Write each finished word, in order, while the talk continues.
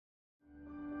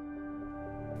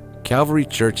Calvary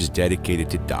Church is dedicated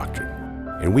to doctrine,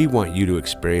 and we want you to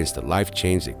experience the life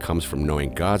change that comes from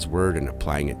knowing God's Word and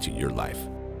applying it to your life.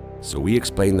 So we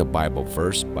explain the Bible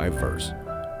verse by verse,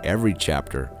 every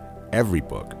chapter, every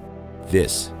book.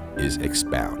 This is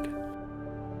Expound.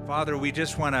 Father, we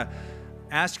just want to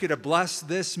ask you to bless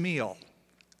this meal,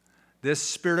 this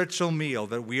spiritual meal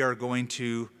that we are going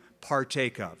to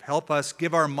partake of. Help us,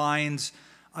 give our minds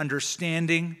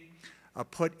understanding,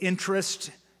 put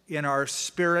interest in our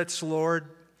spirits, Lord,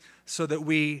 so that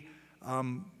we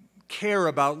care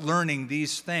about learning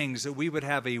these things, that we would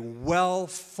have a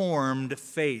well-formed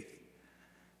faith,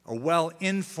 a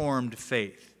well-informed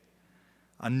faith,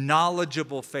 a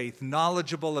knowledgeable faith,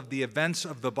 knowledgeable of the events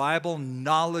of the Bible,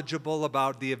 knowledgeable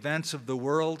about the events of the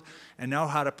world, and know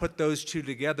how to put those two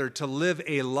together to live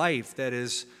a life that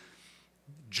is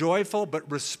joyful but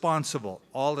responsible,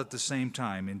 all at the same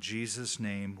time. In Jesus'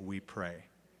 name we pray.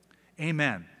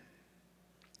 Amen.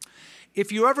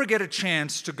 If you ever get a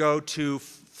chance to go to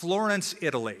Florence,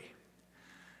 Italy,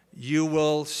 you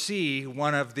will see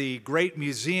one of the great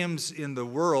museums in the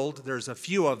world. There's a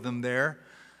few of them there.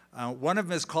 One of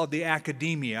them is called the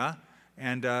Accademia,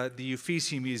 and the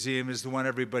Uffizi Museum is the one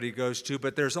everybody goes to.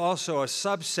 But there's also a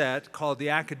subset called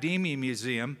the Accademia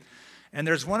Museum, and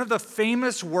there's one of the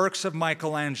famous works of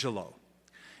Michelangelo.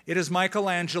 It is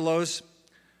Michelangelo's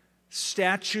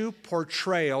statue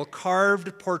portrayal,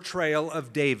 carved portrayal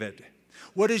of David.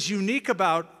 What is unique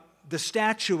about the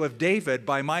statue of David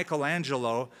by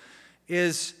Michelangelo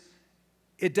is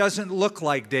it doesn't look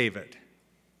like David.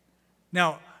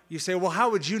 Now, you say, well, how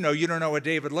would you know? You don't know what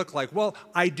David looked like. Well,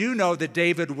 I do know that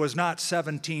David was not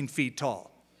 17 feet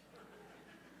tall.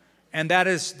 And that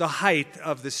is the height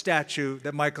of the statue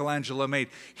that Michelangelo made.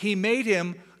 He made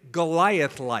him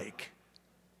Goliath-like,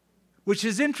 which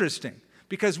is interesting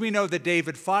because we know that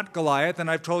David fought Goliath, and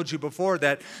I've told you before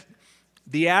that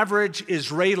the average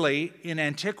Israeli in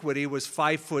antiquity was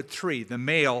 5'3". The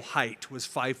male height was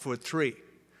 5'3".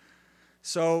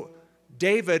 So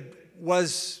David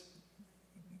was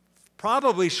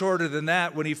probably shorter than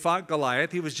that when he fought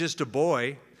Goliath. He was just a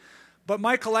boy. But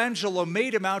Michelangelo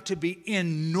made him out to be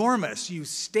enormous. You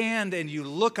stand and you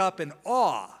look up in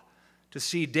awe to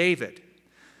see David.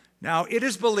 Now, it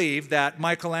is believed that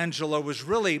Michelangelo was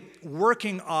really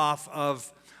working off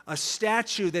of a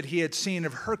statue that he had seen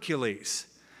of Hercules.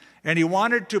 And he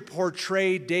wanted to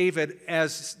portray David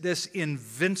as this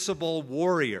invincible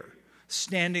warrior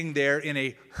standing there in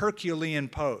a Herculean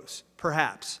pose,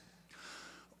 perhaps.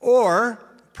 Or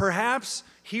perhaps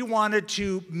he wanted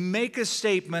to make a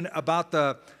statement about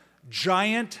the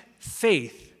giant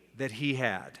faith that he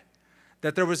had.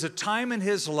 That there was a time in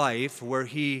his life where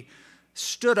he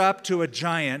stood up to a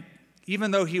giant,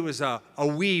 even though he was a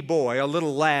wee boy, a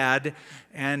little lad,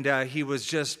 and he was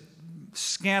just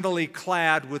scantily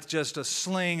clad with just a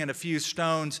sling and a few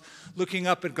stones, looking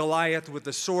up at Goliath with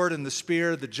the sword and the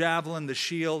spear, the javelin, the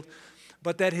shield,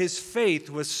 but that his faith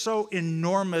was so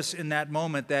enormous in that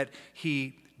moment that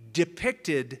he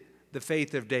depicted the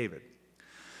faith of David.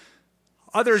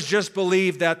 Others just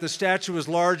believe that the statue was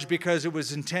large because it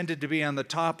was intended to be on the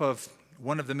top of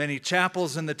one of the many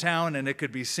chapels in the town, and it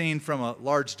could be seen from a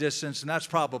large distance, and that's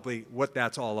probably what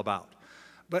that's all about.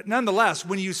 But nonetheless,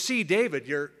 when you see David,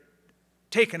 you're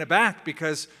taken aback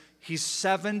because he's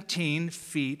 17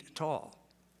 feet tall.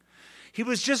 He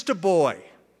was just a boy,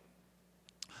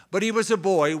 but he was a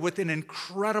boy with an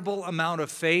incredible amount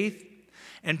of faith,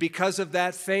 and because of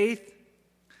that faith,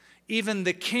 even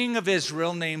the king of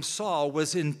Israel named Saul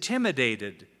was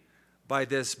intimidated by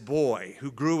this boy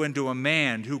who grew into a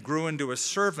man, who grew into a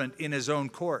servant in his own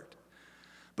court.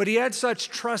 But he had such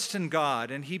trust in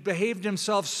God, and he behaved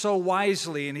himself so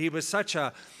wisely, and he was such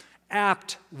an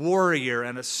apt warrior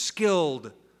and a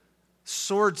skilled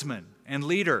swordsman and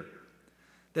leader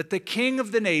that the king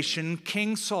of the nation,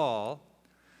 King Saul,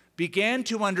 began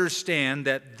to understand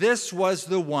that this was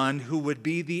the one who would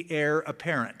be the heir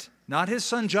apparent. Not his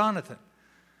son Jonathan,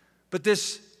 but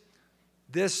this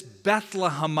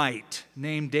Bethlehemite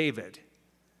named David,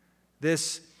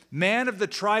 this man of the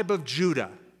tribe of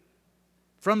Judah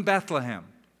from Bethlehem,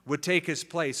 would take his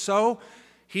place. So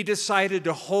he decided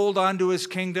to hold on to his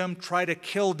kingdom, try to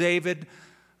kill David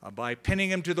by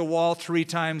pinning him to the wall 3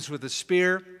 times with a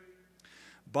spear,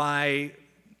 by,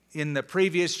 in the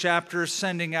previous chapter,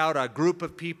 sending out a group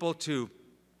of people to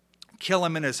kill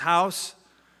him in his house.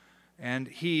 And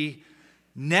he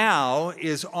now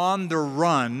is on the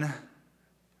run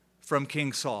from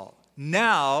King Saul.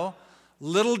 Now,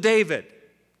 little David,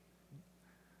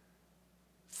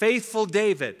 faithful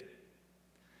David,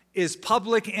 is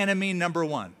public enemy number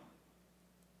 1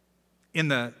 in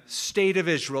the state of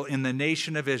Israel, in the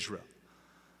nation of Israel.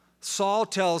 Saul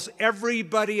tells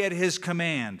everybody at his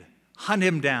command, hunt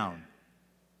him down,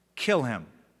 kill him,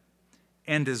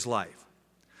 end his life.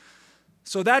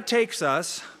 So that takes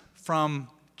us from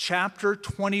chapter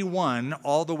 21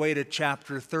 all the way to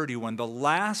chapter 31. The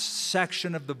last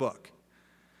section of the book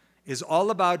is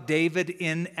all about David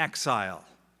in exile,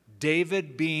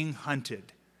 David being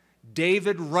hunted,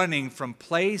 David running from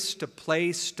place to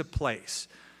place to place.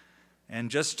 And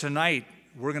just tonight,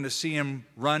 we're going to see him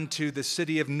run to the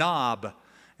city of Nob,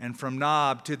 and from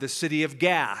Nob to the city of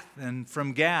Gath, and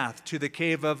from Gath to the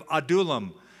cave of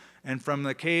Adullam, and from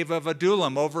the cave of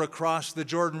Adullam over across the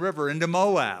Jordan River into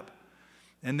Moab.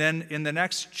 And then in the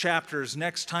next chapters,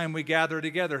 next time we gather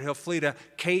together, he'll flee to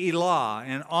Keilah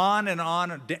and on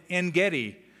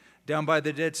En-Gedi, down by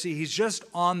the Dead Sea. He's just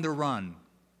on the run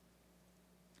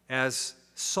as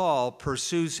Saul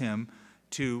pursues him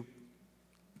to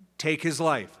take his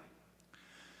life.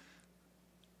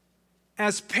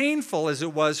 As painful as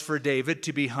it was for David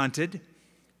to be hunted,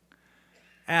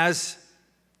 as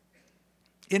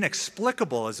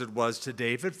inexplicable as it was to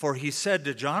David, for he said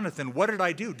to Jonathan, "What did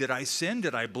I do? Did I sin?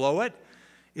 Did I blow it?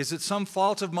 Is it some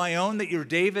fault of my own that your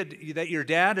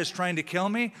dad is trying to kill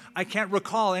me? I can't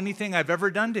recall anything I've ever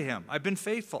done to him. I've been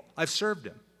faithful. I've served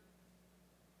him."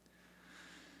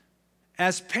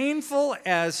 As painful,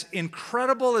 as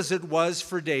incredible as it was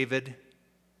for David,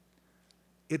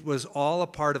 it was all a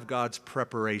part of God's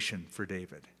preparation for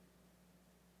David.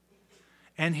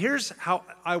 And here's how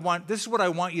this is what I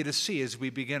want you to see as we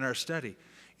begin our study.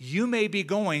 You may be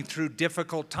going through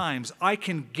difficult times. I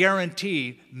can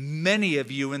guarantee many of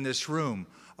you in this room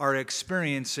are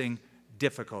experiencing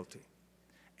difficulty.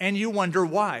 And you wonder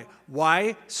why.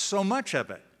 Why so much of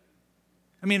it?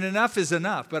 I mean, enough is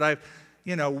enough, but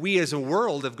we as a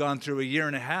world have gone through a year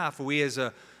and a half. We as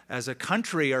a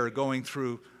country are going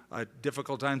through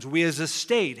difficult times. We as a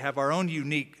state have our own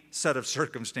unique set of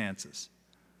circumstances.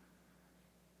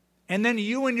 And then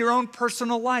you in your own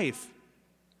personal life.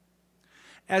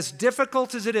 As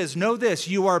difficult as it is, know this,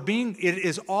 it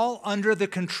is all under the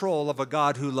control of a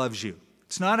God who loves you.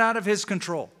 It's not out of his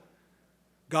control.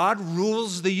 God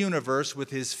rules the universe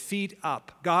with his feet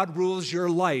up. God rules your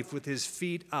life with his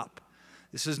feet up.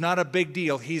 This is not a big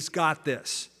deal. He's got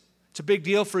this. It's a big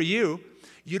deal for you.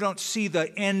 You don't see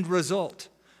the end result,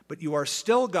 but you are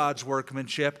still God's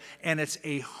workmanship, and it's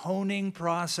a honing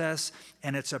process,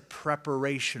 and it's a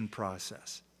preparation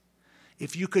process.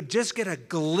 If you could just get a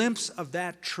glimpse of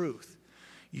that truth,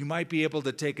 you might be able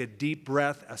to take a deep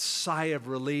breath, a sigh of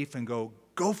relief, and go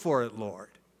for it, Lord.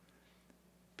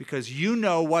 Because you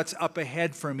know what's up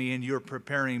ahead for me, and you're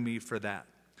preparing me for that.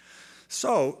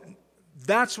 So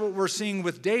that's what we're seeing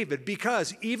with David,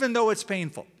 because even though it's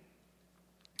painful,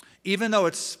 even though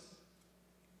it's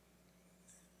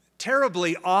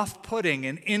terribly off-putting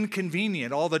and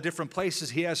inconvenient, all the different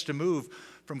places he has to move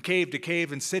from cave to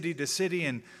cave and city to city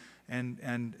and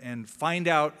find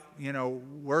out,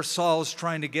 where Saul's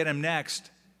trying to get him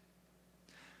next.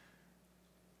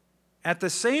 At the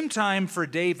same time for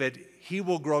David, he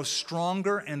will grow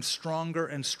stronger and stronger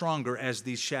and stronger as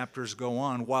these chapters go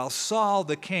on, while Saul,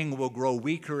 the king, will grow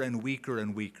weaker and weaker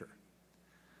and weaker.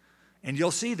 And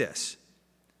you'll see this.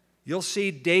 You'll see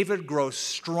David grow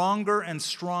stronger and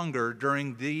stronger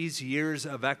during these years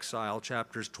of exile,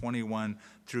 chapters 21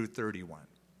 through 31.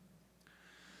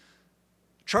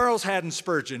 Charles Haddon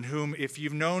Spurgeon, whom, if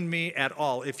you've known me at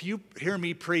all, if you hear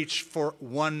me preach for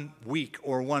 1 week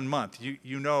or 1 month,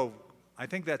 you know, I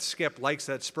think that Skip likes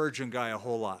that Spurgeon guy a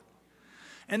whole lot.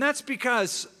 And that's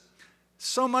because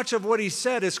so much of what he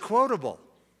said is quotable.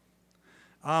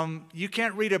 You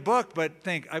can't read a book but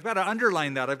think, I've got to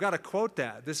underline that, I've got to quote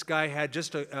that. This guy had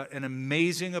just an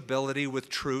amazing ability with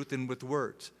truth and with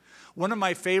words. One of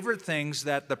my favorite things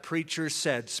that the preacher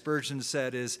said, Spurgeon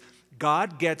said, is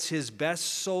God gets his best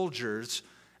soldiers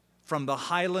from the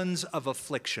highlands of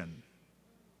affliction.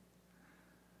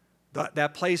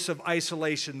 That place of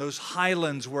isolation, those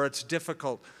highlands where it's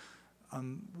difficult,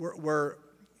 where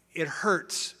it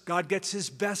hurts. God gets his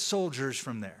best soldiers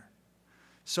from there.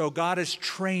 So God is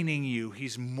training you.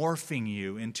 He's morphing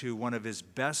you into one of his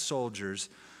best soldiers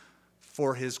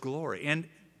for his glory. And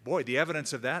boy, the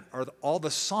evidence of that are all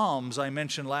the Psalms I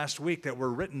mentioned last week that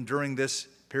were written during this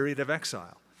period of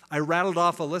exile. I rattled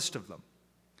off a list of them.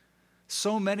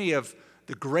 So many of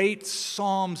the great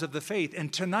Psalms of the faith.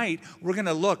 And tonight, we're going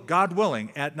to look, God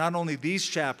willing, at not only these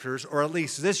chapters, or at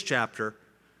least this chapter,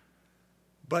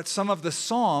 but some of the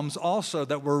Psalms also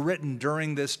that were written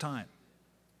during this time.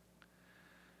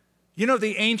 You know,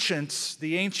 the ancient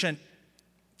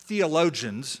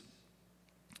theologians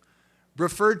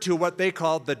referred to what they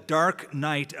called the dark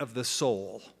night of the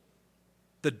soul.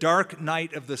 The dark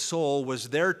night of the soul was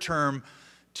their term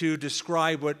to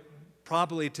describe what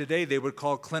probably today they would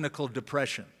call clinical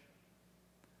depression.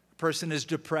 A person is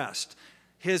depressed.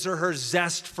 His or her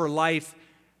zest for life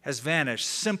has vanished.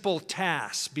 Simple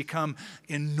tasks become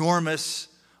enormous,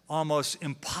 almost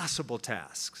impossible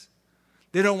tasks.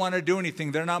 They don't want to do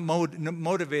anything. They're not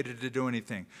motivated to do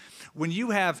anything. When you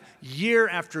have year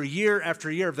after year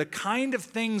after year of the kind of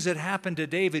things that happened to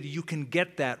David, you can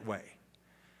get that way.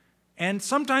 And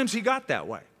sometimes he got that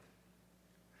way.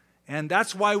 And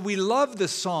that's why we love the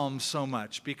Psalms so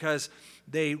much, because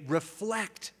they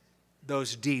reflect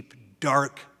those deep,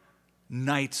 dark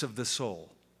nights of the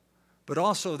soul. But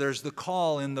also there's the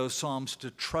call in those Psalms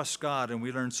to trust God, and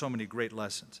we learn so many great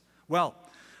lessons. Well,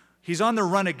 he's on the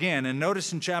run again, and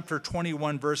notice in chapter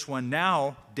 21, verse 1,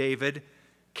 now David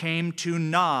came to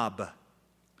Nob,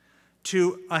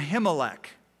 to Ahimelech,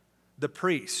 the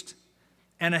priest.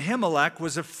 And Ahimelech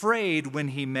was afraid when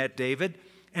he met David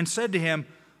and said to him,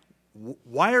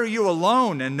 why are you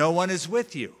alone and no one is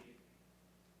with you?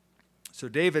 So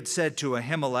David said to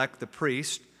Ahimelech the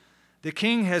priest, the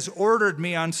king has ordered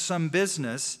me on some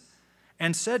business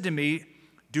and said to me,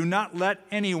 do not let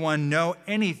anyone know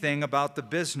anything about the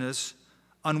business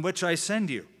on which I send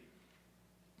you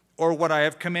or what I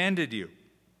have commanded you.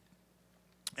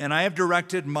 And I have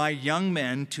directed my young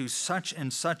men to such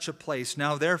and such a place.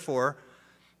 Now, therefore,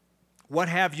 what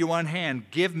have you on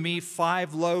hand? Give me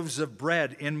 5 loaves of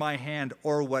bread in my hand,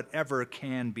 or whatever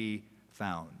can be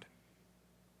found.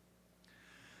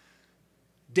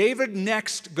 David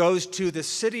next goes to the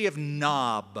city of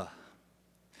Nob.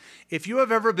 If you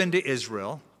have ever been to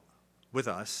Israel with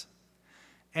us,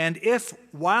 and if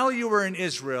while you were in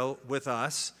Israel with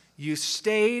us, you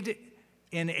stayed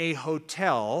in a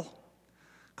hotel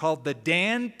called the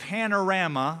Dan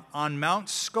Panorama on Mount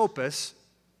Scopus,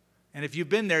 and if you've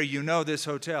been there, you know this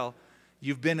hotel,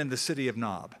 you've been in the city of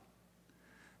Nob.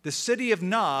 The city of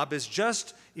Nob is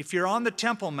just, if you're on the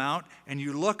Temple Mount and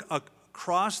you look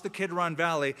across the Kidron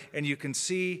Valley and you can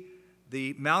see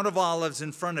the Mount of Olives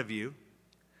in front of you,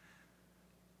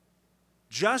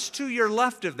 just to your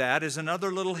left of that is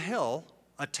another little hill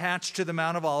attached to the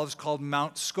Mount of Olives called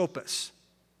Mount Scopus.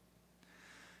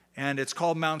 And it's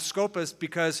called Mount Scopus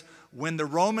because when the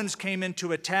Romans came in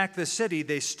to attack the city,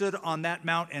 they stood on that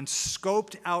mount and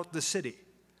scoped out the city.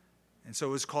 And so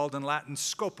it was called in Latin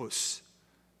Scopus.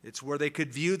 It's where they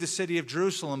could view the city of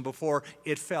Jerusalem before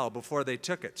it fell, before they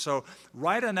took it. So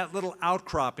right on that little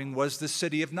outcropping was the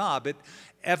city of Nob. It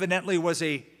evidently was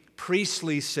a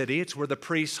priestly city. It's where the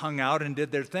priests hung out and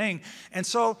did their thing. And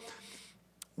so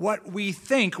what we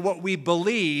think, what we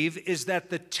believe, is that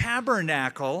the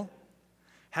tabernacle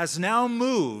has now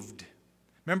moved.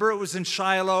 Remember, it was in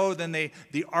Shiloh, then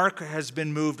the ark has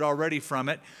been moved already from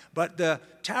it, but the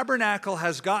tabernacle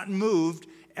has gotten moved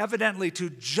evidently to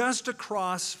just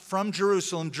across from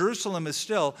Jerusalem. Jerusalem is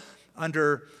still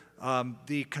under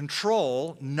the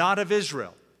control, not of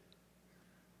Israel,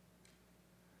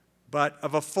 but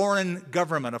of a foreign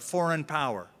government, a foreign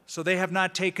power. So they have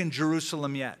not taken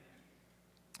Jerusalem yet.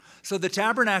 So the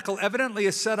tabernacle evidently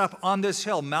is set up on this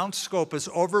hill, Mount Scopus,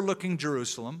 overlooking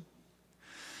Jerusalem.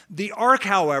 The ark,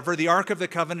 however, the Ark of the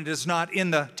Covenant, is not in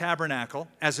the tabernacle,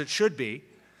 as it should be,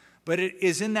 but it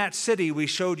is in that city we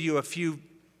showed you a few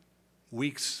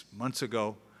weeks, months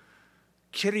ago,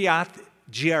 Kiriath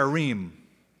Jearim,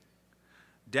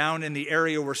 down in the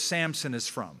area where Samson is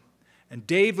from. And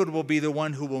David will be the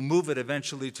one who will move it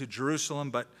eventually to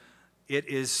Jerusalem, but it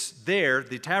is there,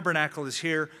 the tabernacle is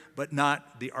here, but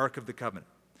not the Ark of the Covenant.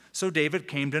 So David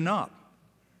came to Nob.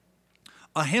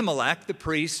 Ahimelech, the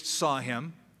priest, saw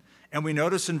him, and we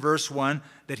notice in verse 1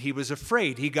 that he was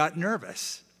afraid. He got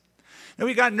nervous. Now,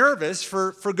 he got nervous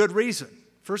for good reason.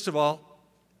 First of all,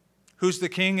 who's the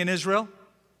king in Israel?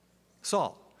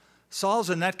 Saul. Saul's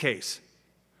a nutcase.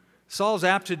 Saul's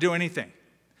apt to do anything.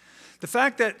 The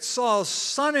fact that Saul's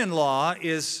son-in-law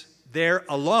is there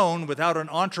alone, without an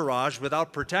entourage,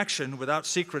 without protection, without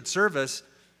secret service,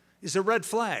 is a red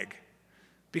flag.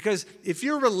 Because if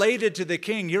you're related to the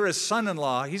king, you're his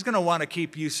son-in-law, he's going to want to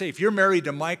keep you safe. You're married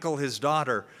to Michal, his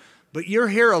daughter, but you're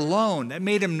here alone. That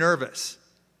made him nervous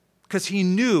because he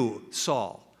knew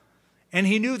Saul. And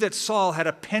he knew that Saul had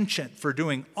a penchant for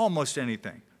doing almost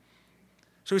anything.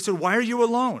 So he said, why are you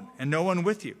alone and no one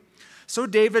with you? So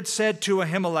David said to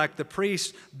Ahimelech the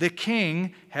priest, the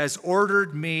king has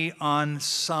ordered me on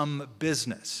some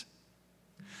business.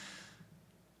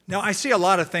 Now, I see a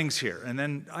lot of things here, and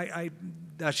then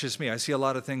that's just me. I see a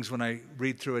lot of things when I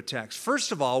read through a text.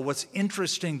 First of all, what's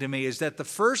interesting to me is that the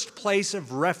first place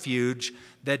of refuge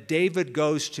that David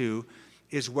goes to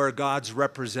is where God's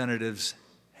representatives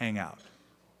hang out.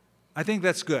 I think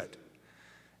that's good.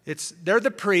 They're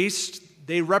the priests.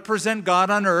 They represent God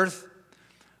on earth.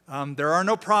 There are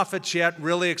no prophets yet,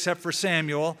 really, except for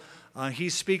Samuel. He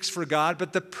speaks for God.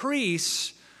 But the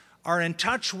priests are in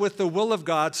touch with the will of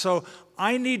God. So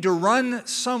I need to run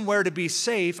somewhere to be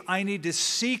safe. I need to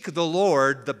seek the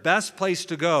Lord. The best place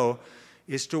to go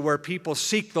is to where people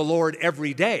seek the Lord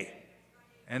every day.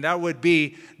 And that would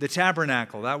be the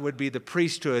tabernacle. That would be the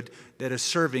priesthood that is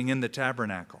serving in the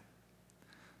tabernacle.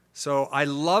 So I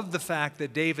love the fact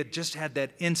that David just had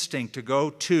that instinct to go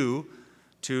to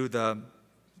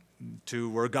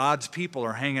where God's people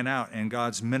are hanging out and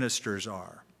God's ministers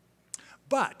are.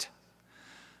 But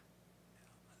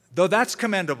though that's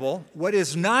commendable, what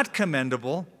is not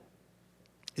commendable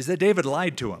is that David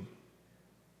lied to him.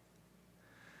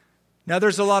 Now,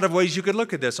 there's a lot of ways you could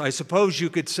look at this. I suppose you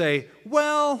could say,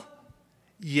 well,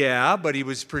 yeah, but he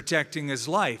was protecting his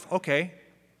life. Okay,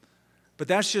 but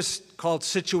that's just called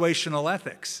situational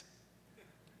ethics.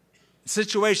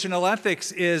 Situational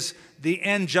ethics is the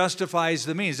end justifies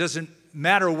the means. It doesn't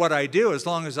matter what I do as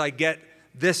long as I get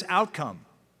this outcome.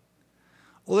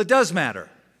 Well, it does matter.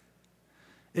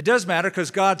 It does matter because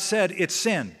God said it's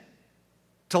sin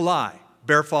to lie,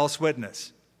 bear false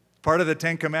witness. Part of the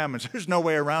Ten Commandments. There's no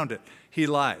way around it. He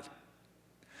lied.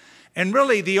 And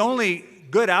really, the only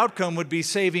good outcome would be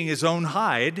saving his own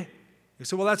hide. You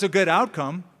say, well, that's a good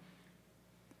outcome.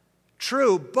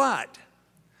 True, but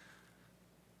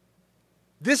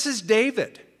this is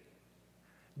David.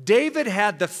 David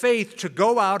had the faith to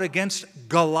go out against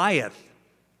Goliath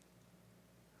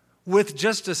with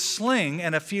just a sling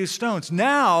and a few stones.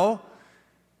 Now,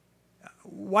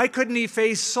 why couldn't he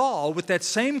face Saul with that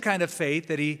same kind of faith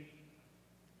that he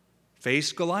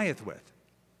faced Goliath with?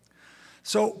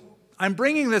 So I'm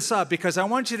bringing this up because I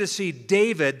want you to see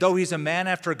David, though he's a man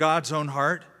after God's own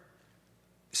heart,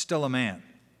 still a man.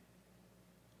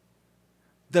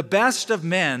 The best of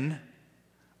men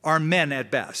are men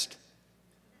at best.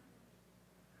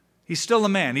 He's still a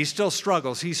man. He still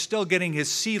struggles. He's still getting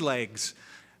his sea legs,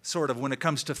 sort of, when it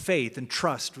comes to faith and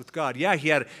trust with God. Yeah, he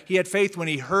had faith when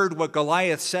he heard what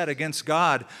Goliath said against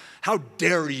God. How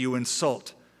dare you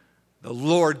insult the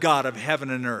Lord God of heaven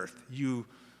and earth, you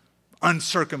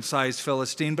uncircumcised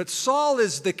Philistine. But Saul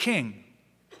is the king.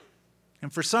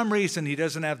 And for some reason, he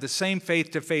doesn't have the same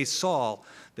faith to face Saul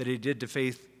that he did to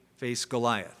face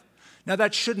Goliath. Now,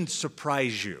 that shouldn't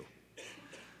surprise you.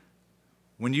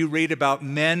 When you read about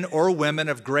men or women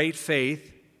of great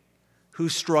faith who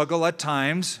struggle at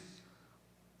times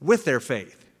with their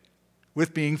faith,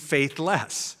 with being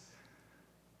faithless.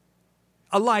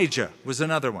 Elijah was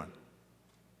another one.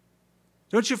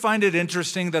 Don't you find it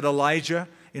interesting that Elijah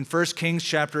in 1 Kings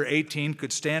chapter 18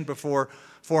 could stand before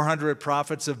 400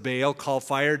 prophets of Baal, call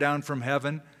fire down from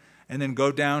heaven, and then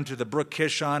go down to the brook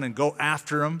Kishon and go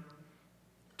after them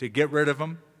to get rid of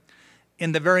them?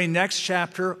 In the very next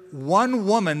chapter, one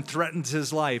woman threatens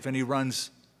his life and he runs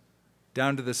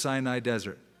down to the Sinai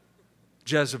desert,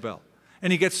 Jezebel.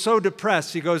 And he gets so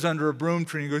depressed, he goes under a broom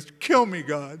tree and he goes, "Kill me,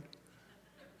 God."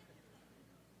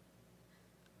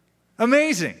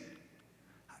 Amazing.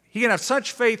 He can have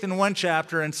such faith in one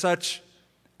chapter and such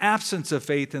absence of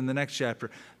faith in the next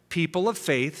chapter. People of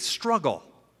faith struggle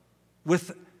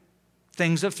with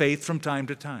things of faith from time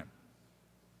to time.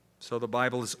 So the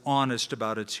Bible is honest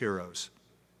about its heroes.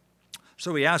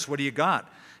 So he asks, what do you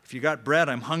got? If you got bread,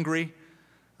 I'm hungry.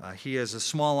 He has a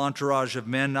small entourage of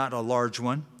men, not a large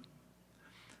one.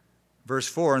 Verse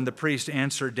 4, and the priest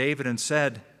answered David and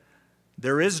said,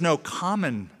 there is no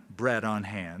common bread on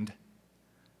hand,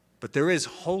 but there is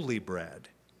holy bread.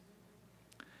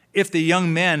 If the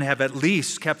young men have at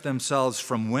least kept themselves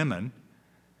from women.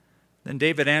 Then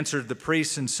David answered the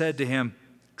priest and said to him,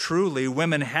 truly,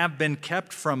 women have been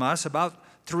kept from us about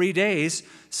 3 days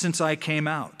since I came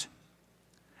out.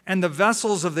 And the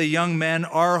vessels of the young men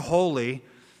are holy,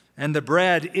 and the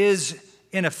bread is,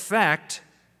 in effect,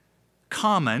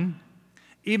 common,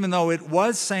 even though it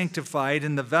was sanctified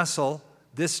in the vessel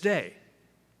this day.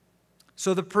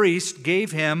 So the priest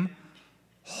gave him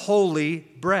holy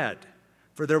bread,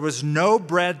 for there was no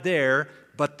bread there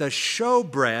but the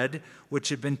showbread which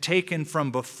had been taken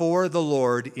from before the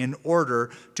Lord in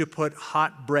order to put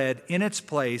hot bread in its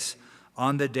place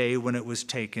on the day when it was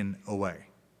taken away.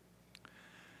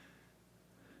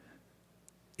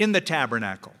 In the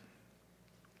tabernacle,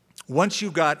 once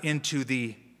you got into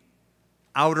the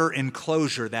outer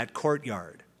enclosure, that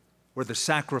courtyard where the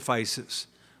sacrifices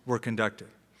were conducted,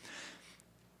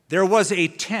 there was a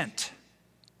tent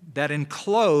that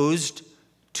enclosed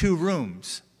 2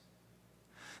 rooms.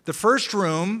 The first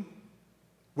room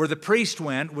where the priest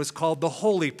went was called the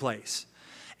holy place.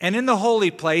 And in the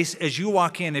holy place, as you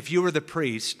walk in, if you were the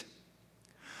priest,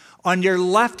 on your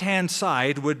left-hand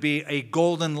side would be a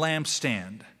golden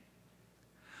lampstand.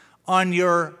 On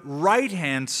your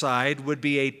right-hand side would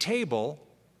be a table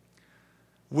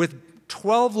with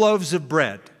 12 loaves of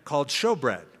bread called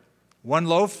showbread, one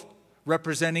loaf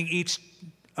representing each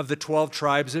of the 12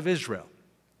 tribes of Israel.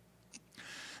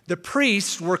 The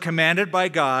priests were commanded by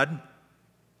God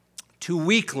to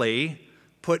weekly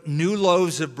put new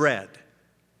loaves of bread.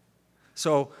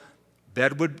 So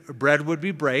bread would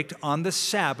be baked. On the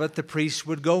Sabbath, the priest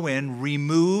would go in,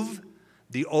 remove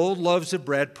the old loaves of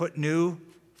bread, put new,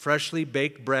 freshly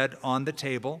baked bread on the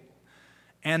table,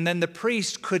 and then the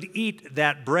priest could eat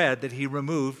that bread that he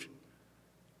removed,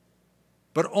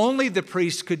 but only the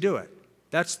priest could do it.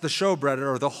 That's the showbread,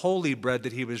 or the holy bread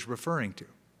that he was referring to.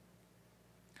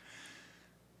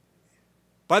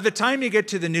 By the time you get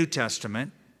to the New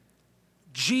Testament,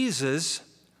 Jesus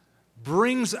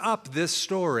brings up this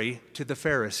story to the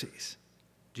Pharisees.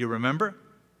 Do you remember?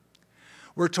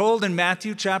 We're told in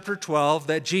Matthew chapter 12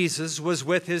 that Jesus was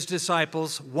with his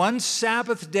disciples one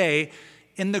Sabbath day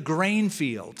in the grain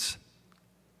fields.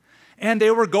 And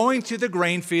they were going through the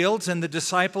grain fields, and the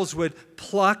disciples would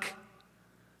pluck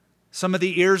some of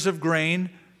the ears of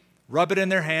grain, rub it in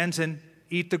their hands, and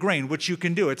eat the grain, which you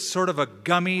can do. It's sort of a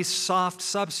gummy, soft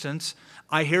substance.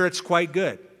 I hear it's quite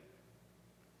good.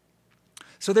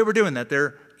 So they were doing that.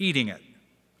 They're eating it,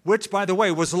 which, by the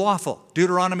way, was lawful.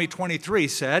 Deuteronomy 23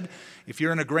 said, if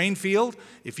you're in a grain field,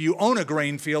 if you own a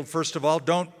grain field, first of all,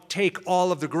 don't take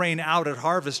all of the grain out at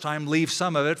harvest time. Leave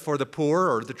some of it for the poor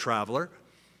or the traveler.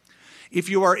 If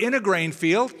you are in a grain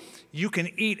field, you can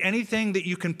eat anything that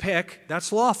you can pick.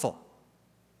 That's lawful.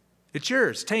 It's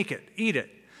yours. Take it. Eat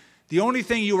it. The only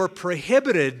thing you were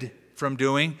prohibited from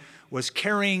doing was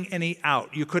carrying any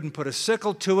out. You couldn't put a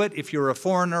sickle to it if you're a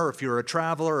foreigner, if you're a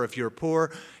traveler, or if you're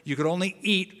poor. You could only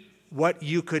eat what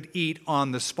you could eat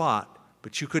on the spot,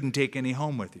 but you couldn't take any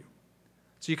home with you.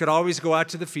 So you could always go out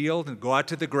to the field and go out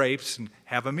to the grapes and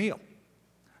have a meal.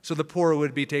 So the poor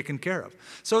would be taken care of.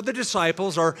 So the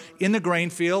disciples are in the grain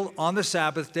field on the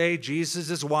Sabbath day. Jesus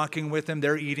is walking with them.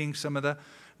 They're eating some of the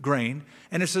grain.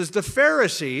 And it says the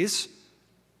Pharisees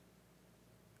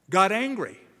got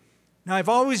angry. Now, I've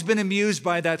always been amused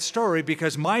by that story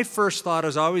because my first thought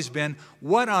has always been,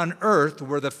 what on earth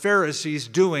were the Pharisees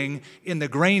doing in the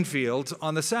grain fields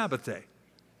on the Sabbath day?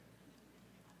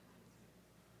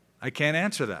 I can't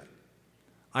answer that.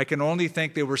 I can only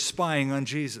think they were spying on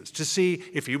Jesus to see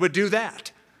if he would do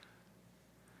that.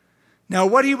 Now,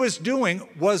 what he was doing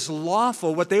was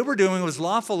lawful. What they were doing was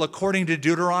lawful according to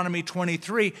Deuteronomy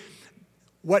 23.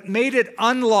 What made it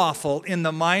unlawful in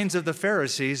the minds of the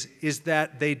Pharisees is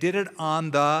that they did it on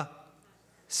the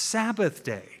Sabbath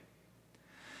day.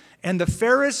 And the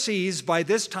Pharisees, by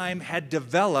this time, had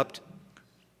developed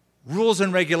rules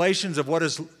and regulations of what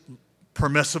is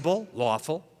permissible,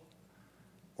 lawful,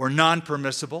 or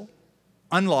non-permissible,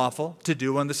 unlawful to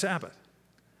do on the Sabbath.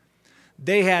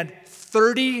 They had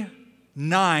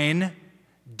 39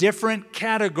 different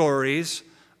categories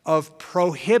of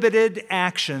prohibited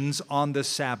actions on the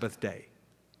Sabbath day.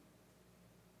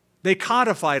 They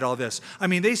codified all this. I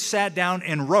mean, they sat down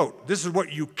and wrote, this is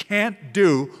what you can't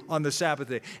do on the Sabbath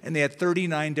day. And they had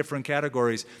 39 different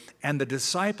categories. And the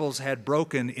disciples had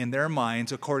broken in their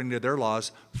minds, according to their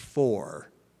laws, 4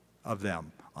 of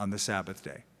them on the Sabbath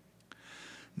day.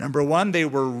 Number 1, they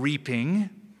were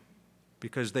reaping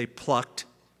because they plucked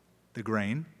the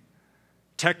grain.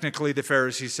 Technically, the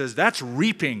Pharisee says, that's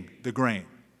reaping the grain.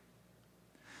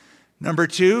 Number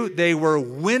 2, they were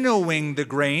winnowing the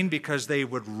grain because they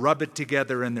would rub it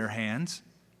together in their hands.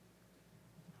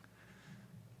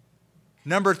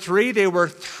 Number 3, they were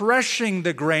threshing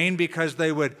the grain because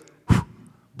they would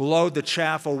blow the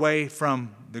chaff away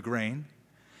from the grain.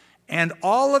 And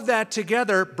all of that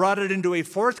together brought it into a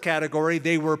 4th category.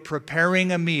 They were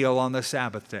preparing a meal on the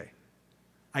Sabbath day.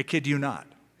 I kid you not.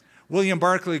 William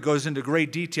Barclay goes into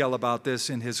great detail about this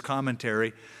in his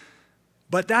commentary.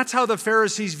 But that's how the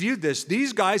Pharisees viewed this.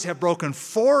 These guys have broken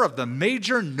 4 of the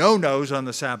major no-nos on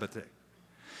the Sabbath day.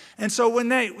 And so when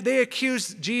they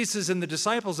accused Jesus and the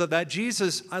disciples of that,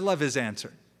 Jesus, I love his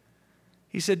answer.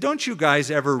 He said, don't you guys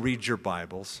ever read your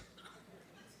Bibles?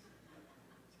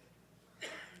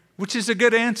 Which is a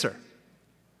good answer.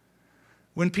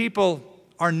 When people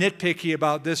are nitpicky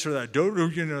about this or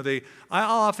that,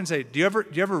 I'll often say, do you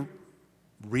ever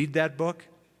read that book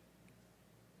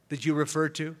that you refer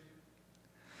to?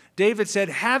 David said,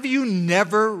 have you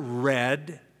never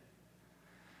read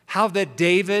how that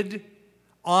David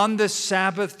on the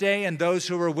Sabbath day and those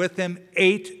who were with him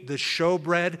ate the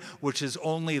showbread, which is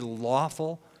only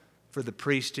lawful for the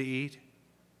priest to eat?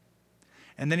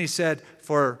 And then he said,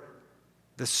 for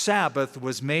the Sabbath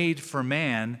was made for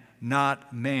man,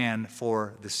 not man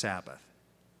for the Sabbath.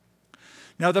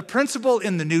 Now, the principle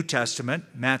in the New Testament,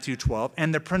 Matthew 12,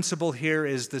 and the principle here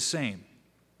is the same.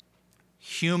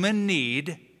 Human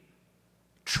need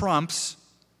trumps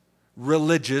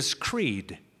religious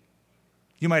creed.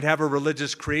 You might have a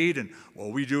religious creed and,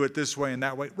 well, we do it this way and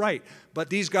that way. Right,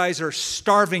 but these guys are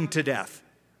starving to death.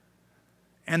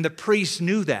 And the priest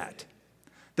knew that.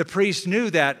 The priest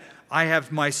knew that I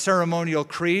have my ceremonial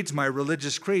creeds, my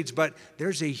religious creeds, but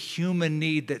there's a human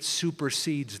need that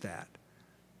supersedes that.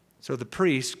 So the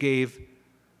priest gave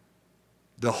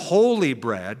the holy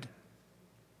bread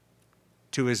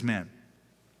to his men.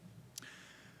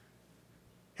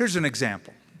 Here's an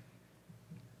example.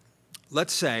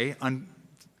 Let's say,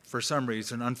 for some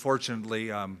reason,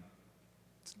 unfortunately,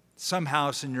 some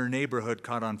house in your neighborhood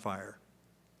caught on fire.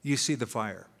 You see the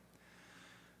fire.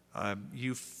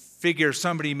 You figure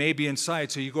somebody may be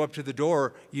inside, so you go up to the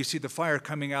door, you see the fire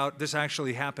coming out. This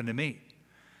actually happened to me.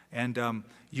 And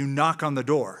you knock on the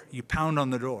door, you pound on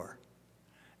the door,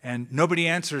 and nobody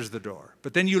answers the door.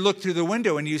 But then you look through the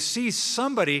window and you see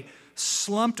somebody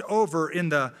slumped over in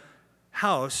the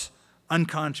house,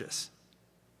 unconscious.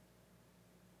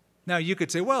 Now you could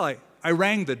say, well, I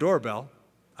rang the doorbell,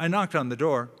 I knocked on the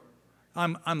door,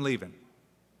 I'm leaving.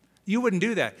 You wouldn't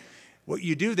do that. What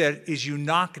you do that is you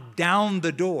knock down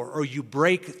the door or you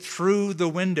break through the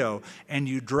window and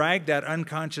you drag that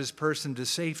unconscious person to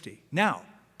safety. Now,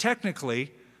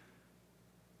 technically,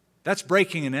 that's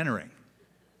breaking and entering.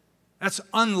 That's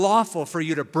unlawful for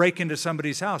you to break into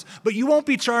somebody's house, but you won't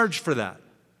be charged for that.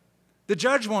 The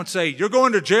judge won't say, you're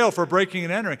going to jail for breaking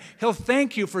and entering. He'll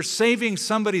thank you for saving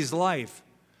somebody's life.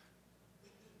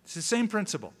 It's the same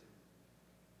principle.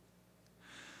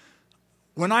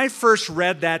 When I first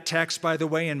read that text, by the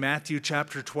way, in Matthew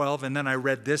chapter 12, and then I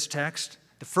read this text,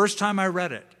 the first time I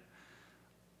read it,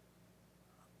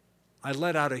 I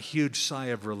let out a huge sigh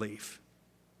of relief.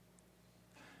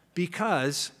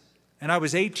 Because, and I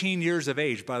was 18 years of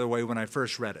age, by the way, when I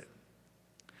first read it.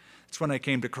 It's when I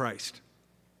came to Christ.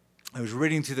 I was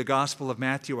reading through the Gospel of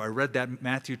Matthew. I read that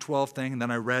Matthew 12 thing, and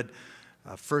then I read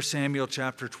 1 Samuel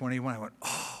chapter 21. I went,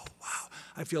 oh, wow,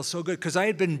 I feel so good. Because I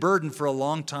had been burdened for a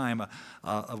long time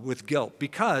with guilt.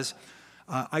 Because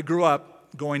I grew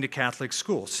up going to Catholic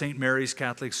school, St. Mary's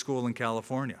Catholic School in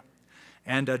California.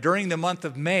 And during the month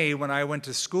of May, when I went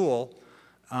to school,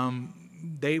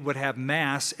 they would have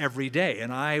Mass every day.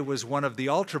 And I was one of the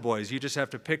altar boys. You just have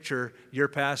to picture your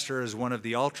pastor as one of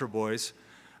the altar boys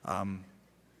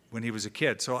when he was a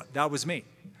kid. So that was me.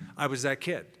 I was that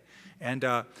kid. And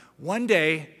one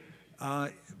day,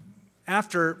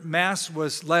 after Mass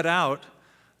was let out,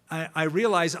 I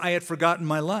realized I had forgotten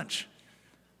my lunch.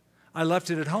 I left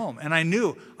it at home, and I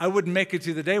knew I wouldn't make it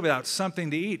through the day without something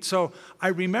to eat. So I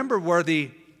remember where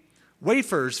the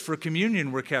wafers for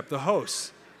communion were kept, the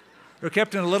hosts. They were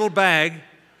kept in a little bag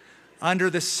under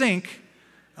the sink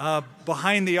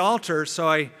behind the altar. So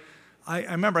I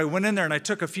remember I went in there and I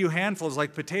took a few handfuls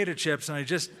like potato chips, and I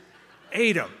just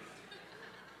ate them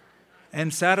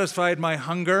and satisfied my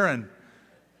hunger.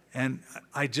 And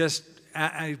I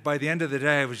by the end of the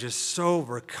day, I was just so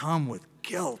overcome with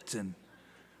guilt and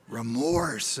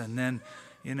remorse, and then,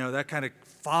 that kind of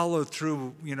followed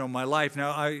through, my life.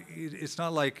 Now, it's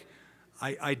not like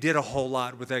I did a whole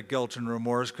lot with that guilt and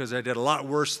remorse, because I did a lot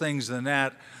worse things than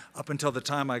that up until the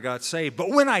time I got saved.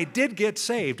 But when I did get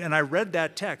saved and I read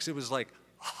that text, it was like,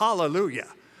 hallelujah.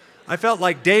 I felt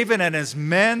like David and his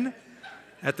men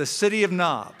at the city of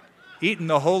Nob, eating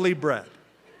the holy bread.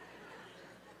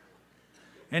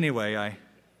 Anyway, I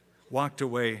walked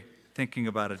away thinking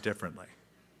about it differently.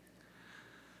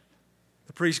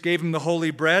 The priest gave him the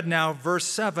holy bread. Now, verse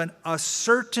 7, a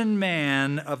certain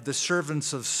man of the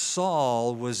servants of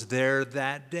Saul was there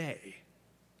that day.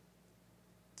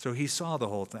 So he saw the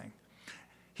whole thing.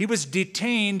 He was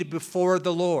detained before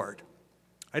the Lord.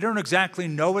 I don't exactly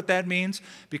know what that means,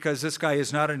 because this guy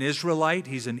is not an Israelite.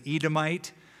 He's an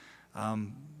Edomite.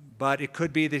 But it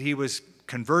could be that he was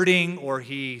converting, or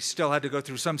he still had to go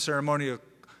through some ceremonial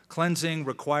cleansing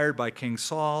required by King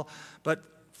Saul. But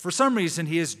for some reason,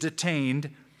 he is detained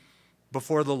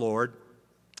before the Lord.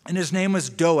 And his name was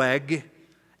Doeg,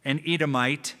 an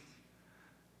Edomite,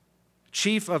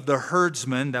 chief of the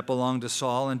herdsmen that belonged to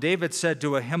Saul. And David said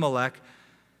to Ahimelech,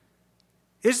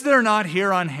 is there not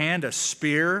here on hand a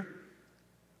spear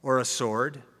or a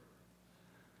sword?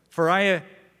 For I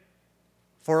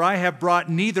have brought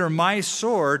neither my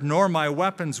sword nor my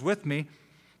weapons with me,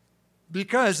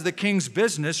 because the king's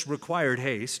business required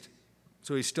haste.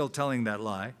 So he's still telling that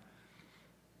lie.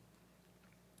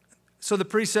 So the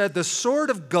priest said, "The sword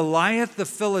of Goliath the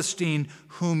Philistine,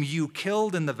 whom you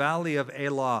killed in the valley of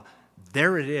Elah,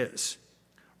 there it is,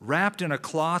 wrapped in a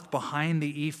cloth behind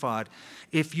the ephod.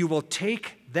 If you will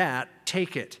take that,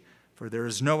 take it, for there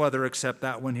is no other except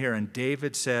that one here." And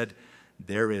David said,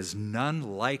 "There is none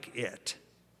like it.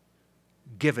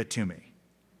 Give it to me."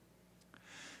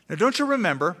 Now, don't you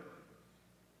remember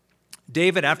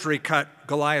David, after he cut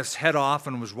Goliath's head off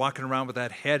and was walking around with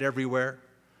that head everywhere,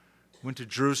 went to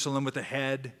Jerusalem with the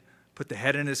head, put the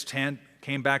head in his tent,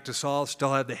 came back to Saul,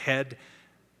 still had the head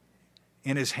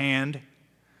in his hand.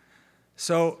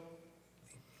 So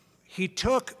he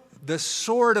took the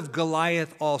sword of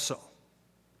Goliath also,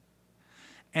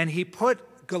 and he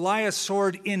put Goliath's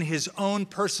sword in his own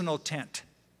personal tent.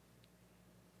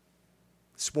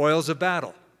 Spoils of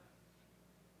battle.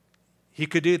 He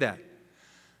could do that.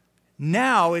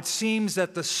 Now it seems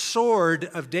that the sword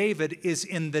of David is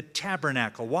in the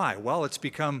tabernacle. Why? Well, it's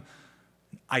become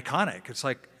iconic.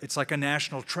 It's like a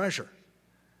national treasure.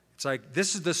 It's like,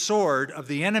 this is the sword of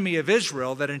the enemy of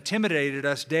Israel that intimidated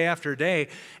us day after day,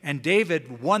 and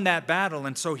David won that battle,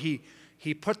 and so he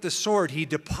put the sword, he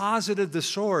deposited the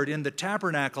sword in the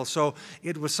tabernacle, so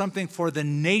it was something for the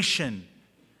nation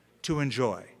to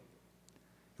enjoy.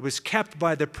 It was kept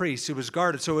by the priests. It was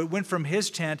guarded. So it went from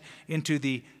his tent into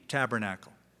the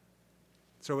tabernacle.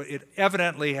 So it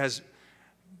evidently has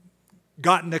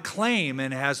gotten acclaim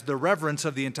and has the reverence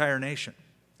of the entire nation.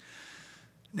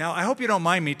 Now, I hope you don't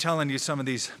mind me telling you some of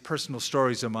these personal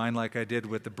stories of mine like I did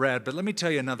with the bread, but let me tell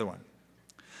you another one.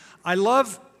 I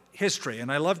love history,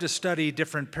 and I love to study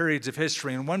different periods of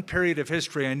history. And one period of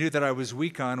history I knew that I was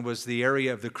weak on was the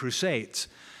area of the Crusades.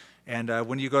 And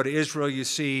when you go to Israel, you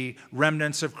see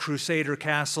remnants of Crusader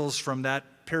castles from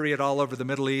that period all over the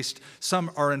Middle East.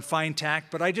 Some are in fine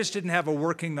tact, but I just didn't have a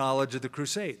working knowledge of the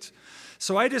Crusades.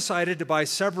 So I decided to buy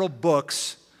several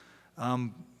books.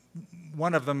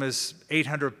 One of them is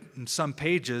 800 and some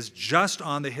pages just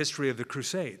on the history of the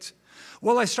Crusades.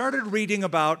 Well, I started reading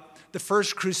about the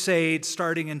First Crusade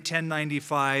starting in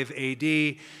 1095 AD.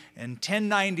 In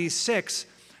 1096,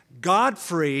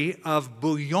 Godfrey of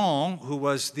Bouillon, who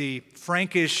was the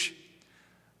Frankish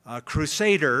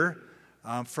crusader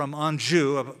from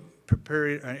Anjou,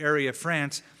 an area of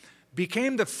France,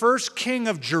 became the first king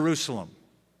of Jerusalem.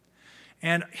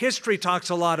 And history talks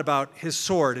a lot about his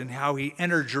sword and how he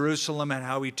entered Jerusalem and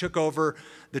how he took over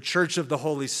the Church of the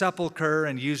Holy Sepulchre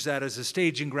and used that as a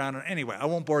staging ground. Anyway, I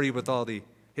won't bore you with all the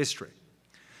history.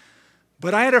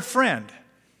 But I had a friend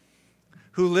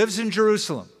who lives in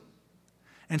Jerusalem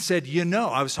and said,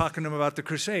 I was talking to him about the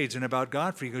Crusades and about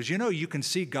Godfrey. He goes, you can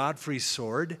see Godfrey's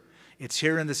sword. It's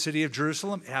here in the city of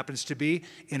Jerusalem. It happens to be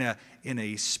in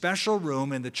a special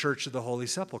room in the Church of the Holy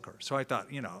Sepulchre. So I thought,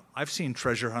 I've seen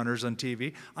treasure hunters on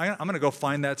TV. I'm going to go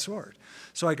find that sword.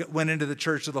 So I went into the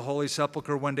Church of the Holy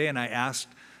Sepulchre one day, and I asked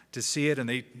to see it, and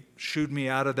they shooed me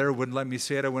out of there, wouldn't let me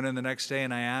see it. I went in the next day,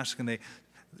 and I asked, and they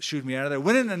shooed me out of there.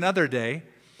 Went in another day,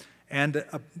 and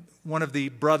one of the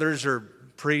brothers or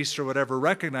priests or whatever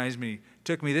recognized me,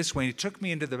 took me this way. He took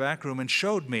me into the back room and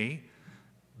showed me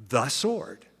the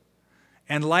sword.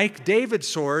 And like David's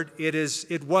sword,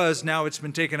 now it's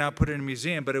been taken out, put in a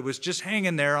museum, but it was just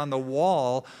hanging there on the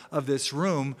wall of this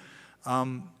room.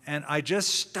 And I just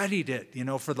studied it,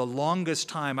 for the longest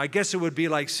time. I guess it would be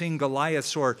like seeing Goliath's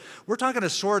sword. We're talking a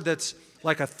sword that's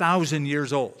like 1,000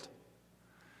 years old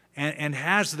and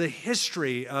has the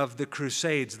history of the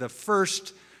Crusades, the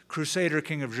first Crusader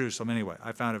king of Jerusalem. Anyway,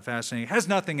 I found it fascinating. It has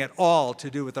nothing at all to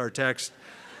do with our text.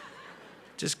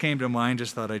 Just came to mind,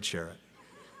 just thought I'd share it.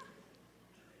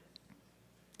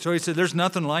 So he said, there's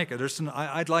nothing like it.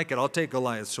 I'd like it. I'll take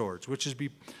Goliath's swords, which is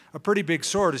a pretty big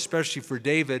sword, especially for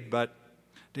David, but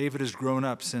David has grown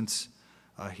up since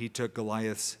he took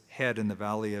Goliath's head in the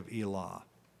valley of Elah.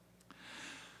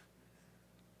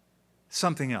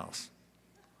 Something else.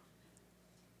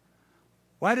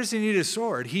 Why does he need a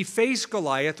sword? He faced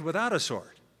Goliath without a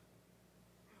sword.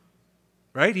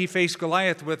 Right? He faced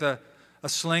Goliath with a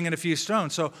sling and a few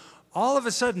stones. So all of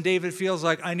a sudden, David feels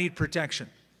like, I need protection.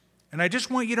 And I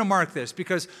just want you to mark this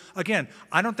because, again,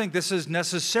 I don't think this is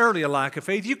necessarily a lack of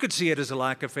faith. You could see it as a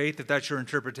lack of faith if that's your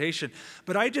interpretation.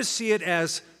 But I just see it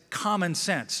as common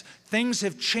sense. Things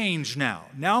have changed now.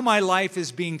 Now my life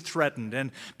is being threatened.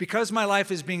 And because my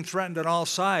life is being threatened on all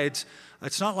sides,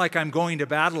 it's not like I'm going to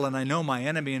battle and I know my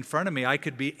enemy in front of me. I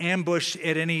could be ambushed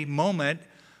at any moment.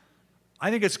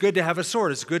 I think it's good to have a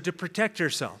sword. It's good to protect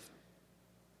yourself.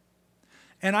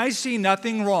 And I see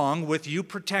nothing wrong with you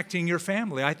protecting your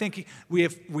family. I think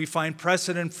we find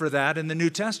precedent for that in the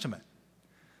New Testament.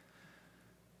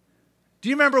 Do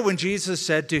you remember when Jesus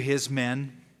said to his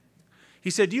men, He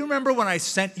said, do you remember when I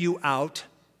sent you out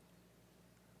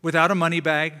without a money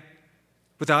bag,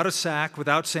 without a sack,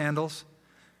 without sandals?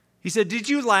 He said, did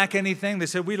you lack anything? They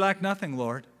said, we lack nothing,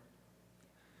 Lord.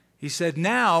 He said,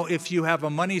 now if you have a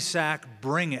money sack,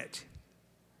 bring it.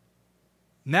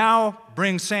 Now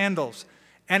bring sandals.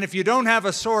 And if you don't have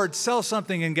a sword, sell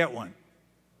something and get one.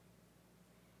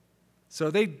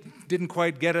 So they didn't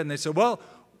quite get it, and they said, well,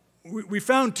 we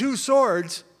found 2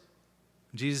 swords.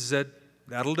 Jesus said,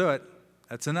 that'll do it.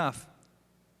 That's enough.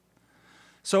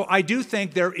 So I do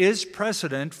think there is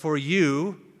precedent for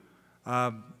you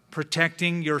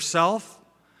protecting yourself,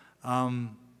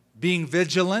 being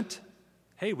vigilant.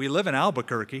 Hey, we live in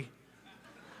Albuquerque.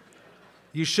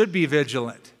 You should be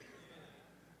vigilant.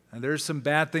 And there's some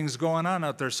bad things going on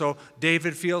out there. So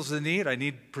David feels the need. I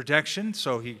need protection.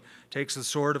 So he takes the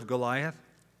sword of Goliath.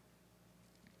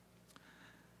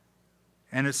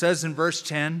 And it says in verse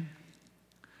 10,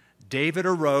 David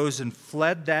arose and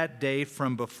fled that day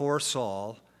from before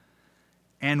Saul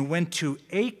and went to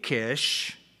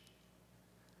Achish,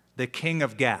 the king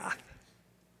of Gath.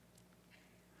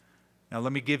 Now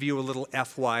let me give you a little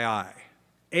FYI.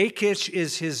 Achish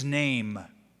is his name.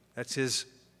 That's his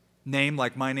name,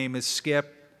 like my name is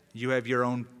Skip. You have your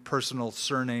own personal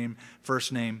surname,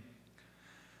 first name.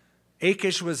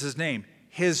 Achish was his name.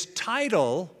 His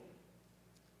title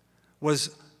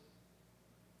was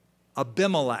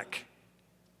Abimelech.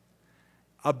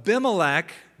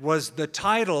 Abimelech was the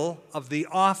title of the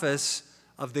office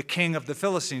of the king of the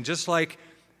Philistines. Just like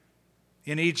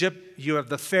in Egypt, you have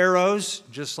the pharaohs.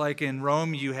 Just like in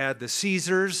Rome, you had the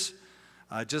Caesars.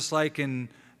 Just like in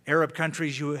Arab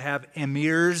countries, you have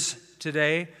emirs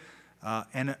today.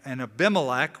 And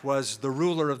Abimelech was the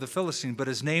ruler of the Philistines, but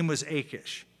his name was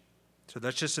Achish. So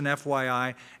that's just an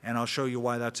FYI, and I'll show you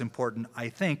why that's important, I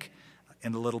think,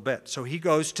 in a little bit. So he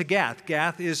goes to Gath.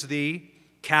 Gath is the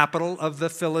capital of the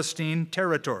Philistine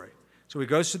territory. So he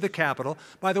goes to the capital.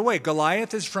 By the way,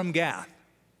 Goliath is from Gath,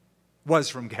 was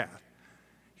from Gath.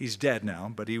 He's dead now,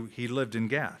 but he lived in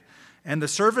Gath. And the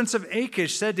servants of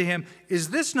Achish said to him,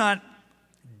 is this not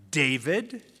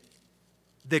David,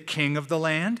 the king of the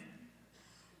land?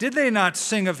 Did they not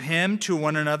sing of him to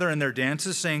one another in their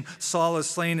dances, saying, Saul has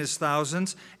slain his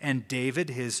thousands, and David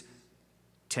his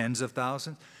tens of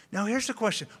thousands? Now here's the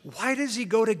question. Why does he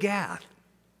go to Gath?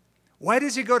 Why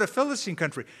does he go to Philistine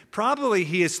country? Probably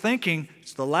he is thinking,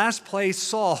 it's the last place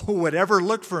Saul would ever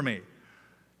look for me,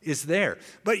 is there.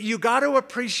 But you got to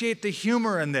appreciate the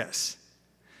humor in this.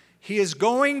 He is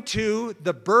going to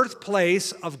the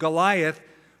birthplace of Goliath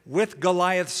with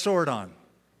Goliath's sword on.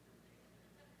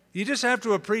 You just have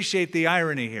to appreciate the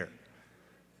irony here.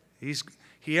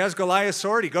 He has Goliath's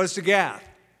sword, he goes to Gath.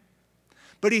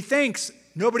 But he thinks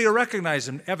nobody will recognize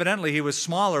him. Evidently, he was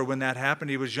smaller when that happened.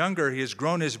 He was younger. He has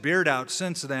grown his beard out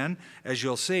since then, as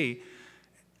you'll see.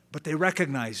 But they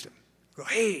recognized him. Go,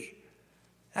 hey,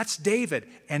 that's David.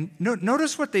 And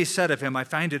notice what they said of him. I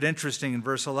find it interesting in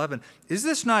verse 11. Is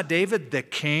this not David, the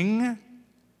king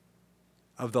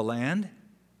of the land?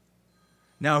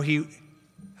 Now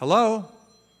hello?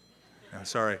 No,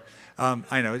 sorry.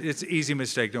 I know, it's an easy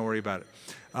mistake. Don't worry about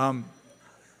it.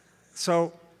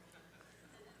 So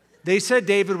they said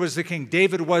David was the king.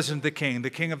 David wasn't the king. The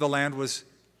king of the land was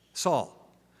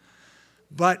Saul.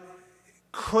 But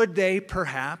could they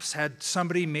perhaps, had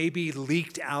somebody maybe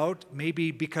leaked out,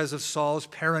 maybe because of Saul's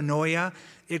paranoia,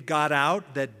 it got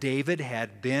out that David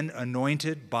had been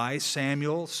anointed by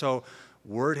Samuel, so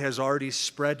word has already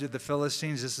spread to the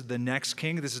Philistines, this is the next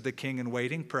king, this is the king in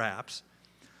waiting, perhaps.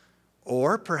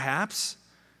 Or perhaps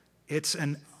it's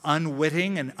an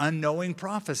unwitting and unknowing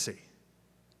prophecy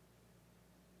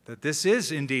that this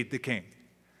is indeed the king.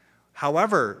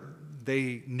 However,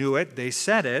 they knew it, they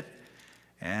said it,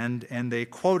 and they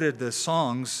quoted the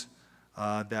songs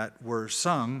that were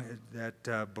sung,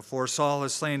 that before Saul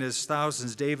has slain his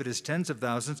thousands, David his tens of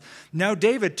thousands. Now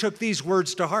David took these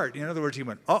words to heart. In other words, he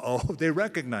went, uh-oh, they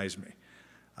recognize me.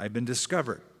 I've been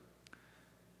discovered.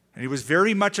 And he was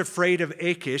very much afraid of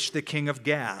Achish, the king of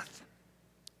Gath.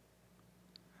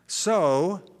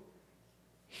 So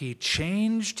he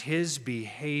changed his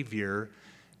behavior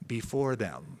before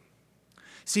them.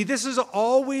 See, this is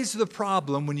always the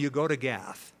problem when you go to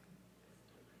Gath.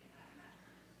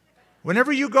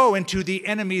 Whenever you go into the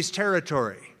enemy's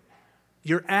territory,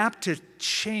 you're apt to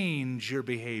change your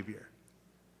behavior.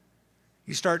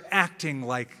 You start acting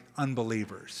like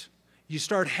unbelievers. You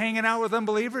start hanging out with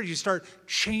unbelievers, you start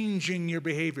changing your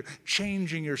behavior,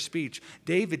 changing your speech.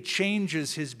 David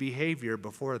changes his behavior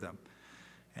before them.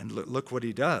 And look what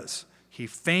he does. He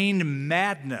feigned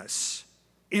madness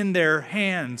in their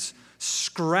hands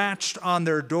scratched on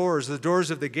their doors, the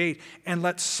doors of the gate, and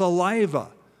let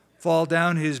saliva fall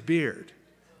down his beard.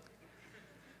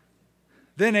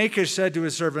 Then Achish said to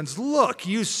his servants, "Look,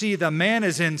 you see the man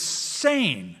is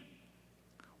insane.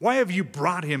 Why have you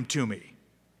brought him to me?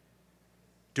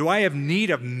 Do I have need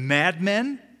of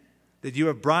madmen, that you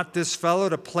have brought this fellow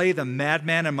to play the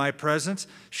madman in my presence?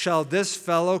 Shall this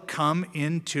fellow come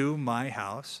into my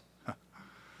house?"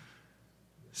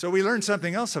 So we learned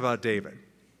something else about David.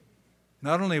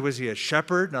 Not only was he a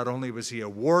shepherd, not only was he a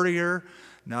warrior,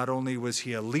 not only was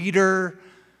he a leader,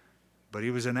 but he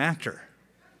was an actor.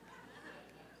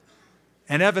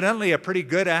 And evidently a pretty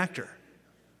good actor.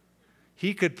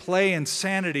 He could play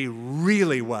insanity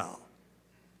really well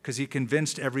because he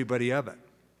convinced everybody of it.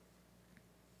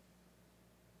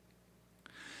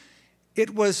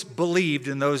 It was believed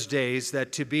in those days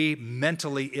that to be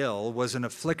mentally ill was an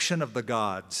affliction of the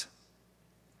gods.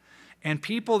 And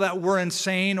people that were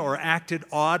insane or acted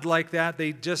odd like that,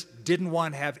 they just didn't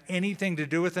want to have anything to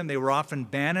do with them. They were often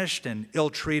banished and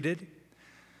ill-treated.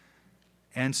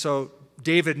 And so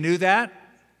David knew that.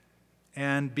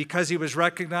 And because he was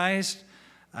recognized,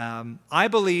 I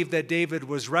believe that David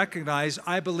was recognized.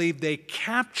 I believe they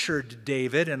captured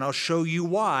David, and I'll show you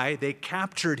why. They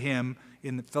captured him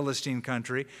in the Philistine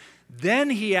country.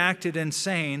 Then he acted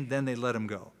insane, then they let him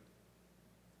go.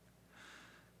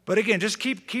 But again, just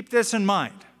keep this in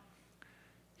mind.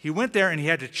 He went there and he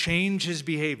had to change his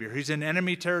behavior. He's in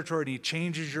enemy territory and he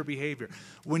changes your behavior.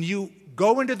 When you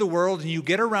go into the world and you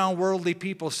get around worldly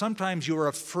people, sometimes you are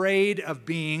afraid of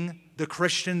being the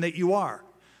Christian that you are.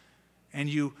 And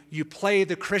you play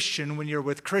the Christian when you're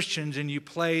with Christians, and you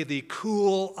play the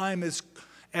cool, I'm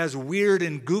as weird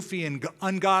and goofy and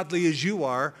ungodly as you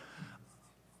are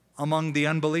among the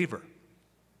unbeliever.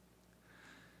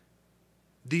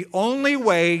 The only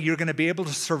way you're going to be able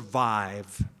to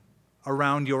survive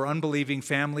around your unbelieving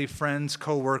family, friends,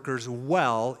 co-workers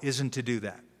well isn't to do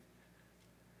that.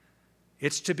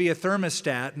 It's to be a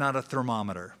thermostat, not a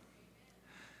thermometer.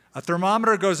 A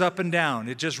thermometer goes up and down.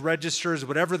 It just registers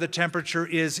whatever the temperature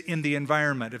is in the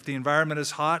environment. If the environment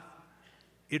is hot,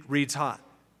 it reads hot.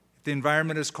 If the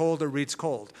environment is cold, it reads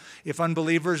cold. If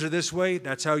unbelievers are this way,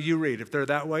 that's how you read. If they're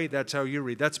that way, that's how you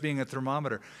read. That's being a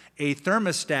thermometer. A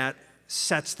thermostat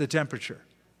sets the temperature.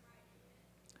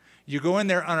 You go in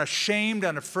there unashamed,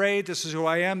 unafraid. This is who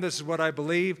I am. This is what I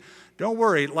believe. Don't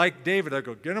worry. Like David, I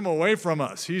go, get him away from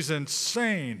us. He's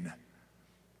insane.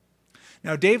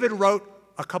 Now, David wrote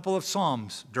a couple of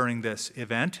psalms during this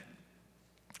event,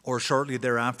 or shortly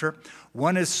thereafter.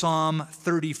 One is Psalm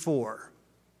 34.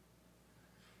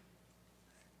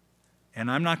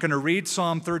 And I'm not going to read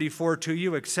Psalm 34 to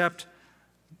you except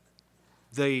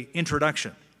the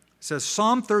introduction. It says,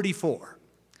 Psalm 34,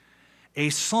 a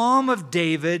psalm of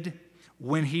David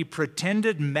when he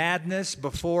pretended madness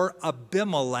before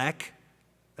Abimelech.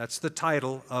 That's the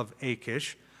title of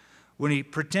Achish. When he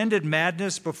pretended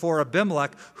madness before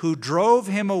Abimelech, who drove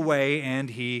him away,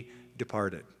 and he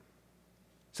departed.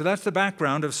 So that's the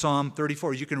background of Psalm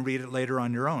 34. You can read it later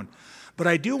on your own. But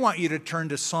I do want you to turn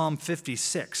to Psalm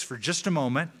 56 for just a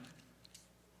moment.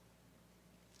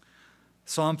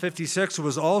 Psalm 56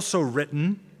 was also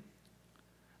written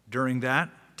during that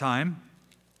time.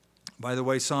 By the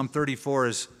way, Psalm 34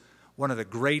 is one of the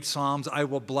great psalms. I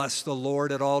will bless the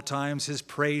Lord at all times. His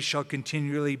praise shall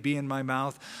continually be in my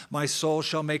mouth. My soul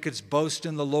shall make its boast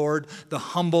in the Lord. The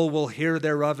humble will hear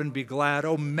thereof and be glad.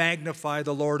 Oh, magnify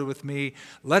the Lord with me.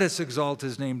 Let us exalt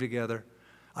his name together.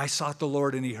 I sought the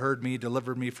Lord, and he heard me,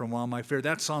 delivered me from all my fear.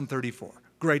 That's Psalm 34.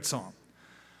 Great psalm.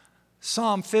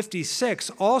 Psalm 56,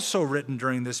 also written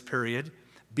during this period,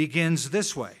 begins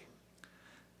this way.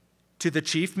 To the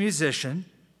chief musician,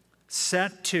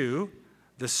 set to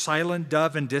the silent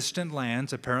dove in distant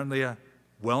lands, apparently a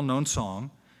well-known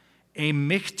song, a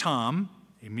miktam,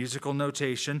 a musical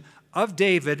notation, of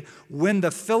David when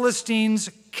the Philistines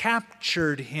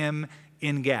captured him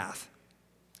in Gath.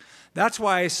 That's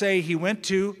why I say he went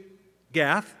to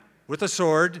Gath with a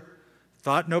sword,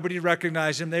 thought nobody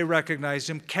recognized him, they recognized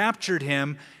him, captured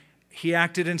him, he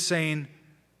acted insane,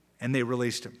 and they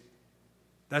released him.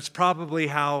 That's probably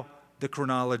how the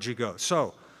chronology goes.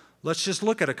 So, let's just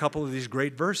look at a couple of these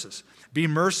great verses. Be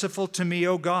merciful to me,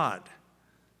 O God.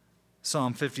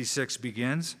 Psalm 56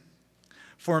 begins.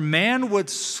 For man would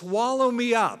swallow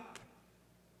me up.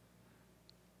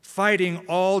 Fighting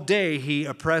all day he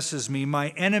oppresses me. My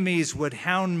enemies would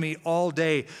hound me all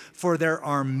day. For there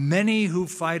are many who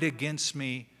fight against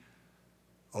me,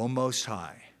 O Most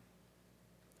High.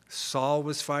 Saul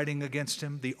was fighting against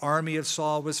him. The army of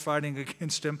Saul was fighting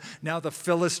against him. Now the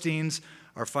Philistines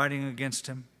are fighting against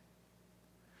him.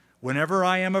 Whenever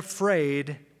I am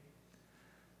afraid,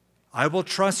 I will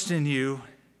trust in you.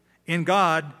 In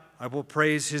God, I will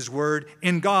praise his word.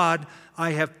 In God,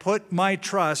 I have put my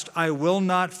trust. I will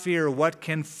not fear what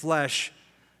can flesh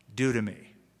do to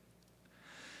me.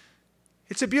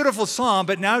 It's a beautiful psalm,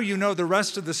 but now you know the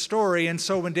rest of the story. And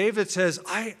so when David says,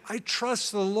 I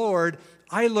trust the Lord,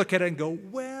 I look at it and go,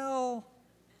 well,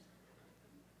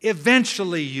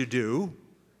 eventually you do.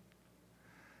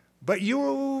 But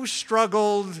you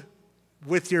struggled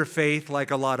with your faith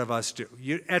like a lot of us do.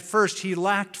 At first, he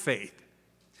lacked faith.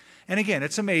 And again,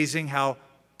 it's amazing how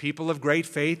people of great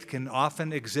faith can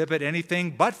often exhibit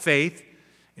anything but faith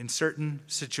in certain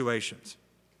situations.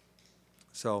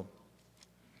 So,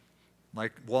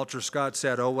 like Walter Scott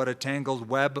said, oh, what a tangled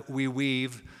web we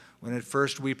weave when at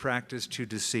first we practice to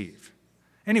deceive.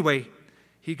 Anyway,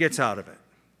 he gets out of it.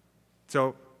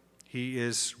 So he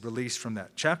is released from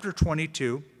that. Chapter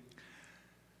 22.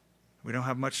 We don't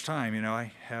have much time,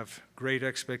 I have great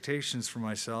expectations for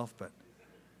myself, but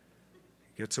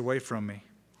it gets away from me.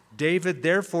 David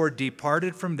therefore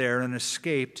departed from there and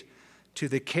escaped to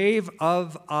the cave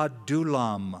of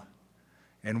Adullam.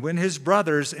 And when his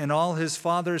brothers and all his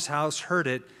father's house heard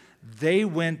it, they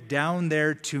went down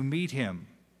there to meet him.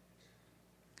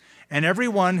 And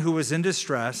everyone who was in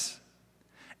distress,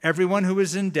 everyone who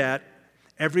was in debt,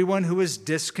 everyone who was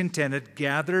discontented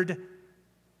gathered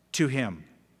to him.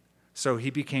 So he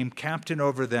became captain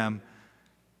over them,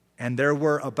 and there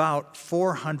were about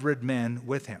 400 men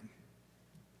with him.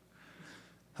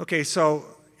 Okay, so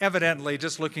evidently,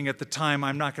 just looking at the time,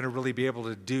 I'm not going to really be able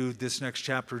to do this next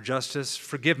chapter justice.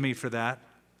 Forgive me for that.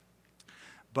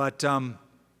 But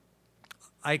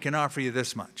I can offer you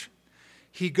this much.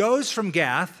 He goes from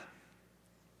Gath,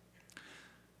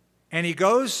 and he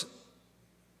goes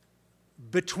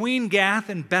between Gath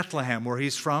and Bethlehem, where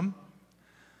he's from,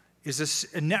 is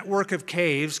a network of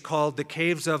caves called the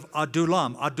Caves of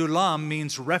Adullam. Adullam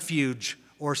means refuge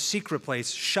or secret place,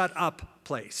 shut up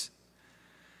place.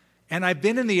 And I've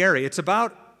been in the area. It's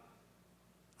about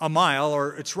a mile,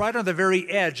 or it's right on the very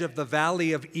edge of the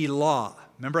Valley of Elah.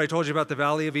 Remember I told you about the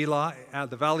Valley of Elah?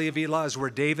 The Valley of Elah is where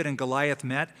David and Goliath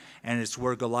met, and it's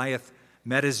where Goliath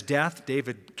met his death.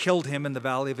 David killed him in the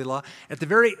Valley of Elah. At the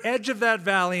very edge of that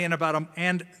valley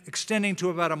and extending to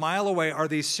about a mile away are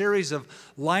these series of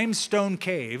limestone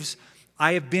caves.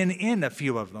 I have been in a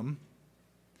few of them.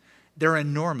 They're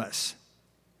enormous.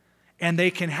 And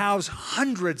they can house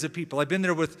hundreds of people. I've been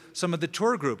there with some of the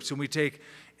tour groups, and we take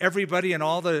everybody and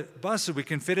all the buses. We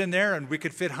can fit in there, and we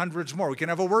could fit hundreds more. We can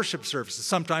have a worship service.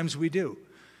 Sometimes we do.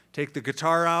 Take the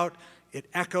guitar out. It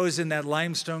echoes in that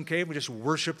limestone cave. We just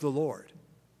worship the Lord.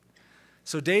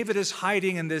 So David is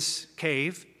hiding in this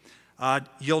cave.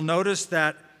 You'll notice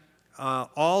that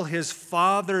all his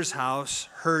father's house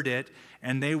heard it,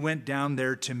 and they went down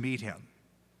there to meet him.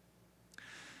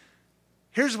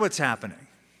 Here's what's happening.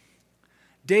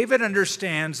 David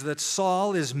understands that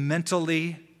Saul is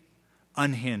mentally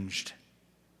unhinged.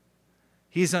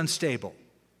 He's unstable.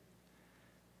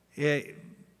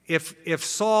 If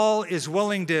Saul is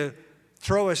willing to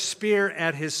throw a spear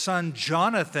at his son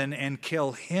Jonathan and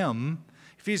kill him,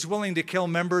 if he's willing to kill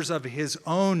members of his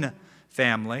own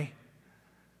family,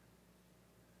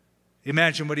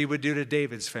 imagine what he would do to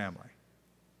David's family.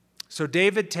 So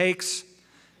David takes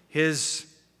his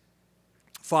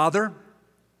father,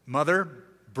 mother,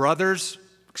 brothers,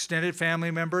 extended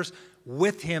family members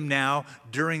with him now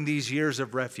during these years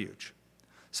of refuge.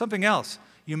 Something else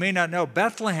you may not know,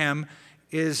 Bethlehem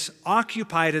is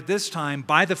occupied at this time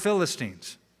by the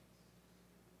Philistines.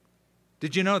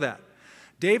 Did you know that?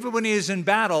 David, when he is in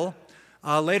battle,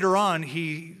 later on,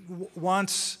 he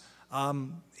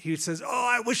says, oh,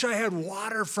 I wish I had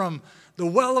water from the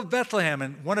well of Bethlehem.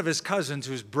 And one of his cousins,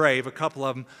 who's brave, a couple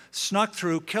of them, snuck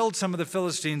through, killed some of the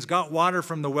Philistines, got water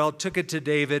from the well, took it to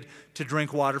David to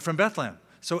drink water from Bethlehem.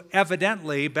 So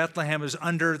evidently, Bethlehem is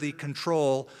under the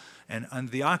control and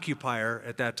the occupier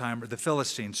at that time are the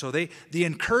Philistines. So the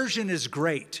incursion is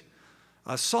great.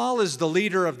 Saul is the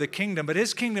leader of the kingdom, but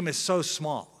his kingdom is so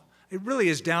small. It really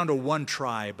is down to one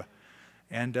tribe.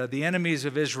 And the enemies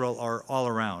of Israel are all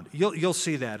around. You'll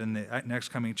see that in the next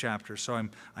coming chapter, so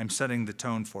I'm setting the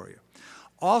tone for you.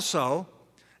 Also,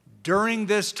 during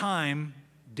this time,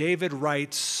 David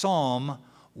writes Psalm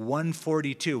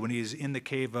 142 when he's in the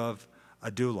cave of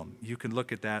Adullam. You can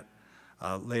look at that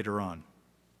later on.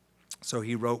 So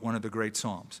he wrote one of the great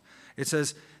Psalms. It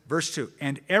says, verse 2,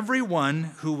 and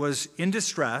everyone who was in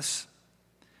distress,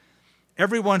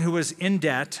 everyone who was in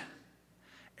debt,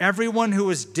 everyone who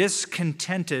was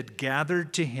discontented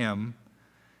gathered to him,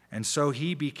 and so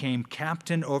he became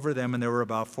captain over them, and there were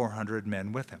about 400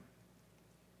 men with him.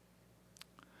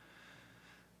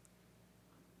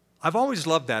 I've always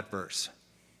loved that verse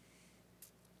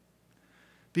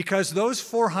because those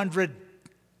 400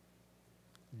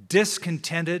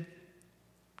 discontented,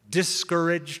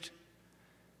 discouraged,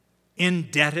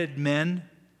 indebted men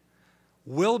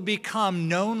will become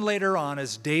known later on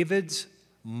as David's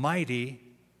mighty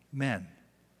men.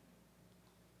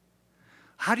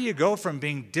 How do you go from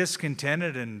being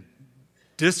discontented and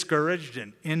discouraged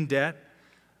and in debt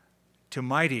to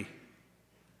mighty?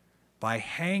 By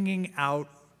hanging out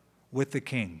with the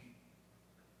king.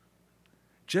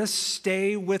 Just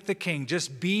stay with the king.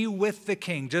 Just be with the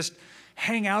king. Just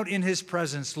hang out in his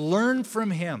presence. Learn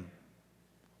from him.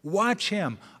 Watch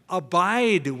him.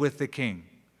 Abide with the king.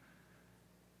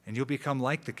 And you'll become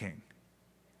like the king.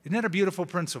 Isn't that a beautiful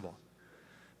principle?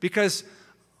 Because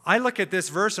I look at this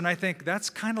verse and I think that's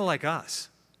kind of like us.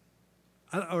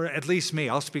 Or at least me.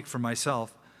 I'll speak for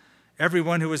myself.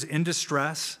 Everyone who is in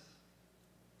distress.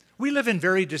 We live in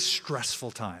very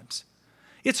distressful times.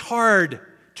 It's hard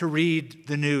to read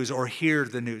the news or hear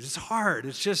the news. It's hard.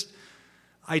 It's just,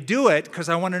 I do it because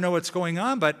I want to know what's going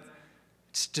on, but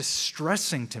it's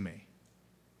distressing to me.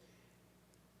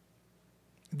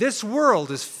 This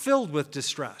world is filled with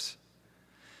distress.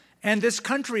 And this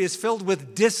country is filled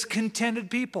with discontented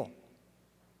people.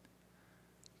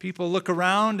 People look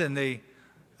around and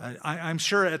I'm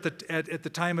sure at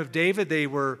the time of David,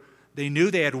 they knew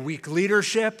they had weak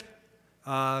leadership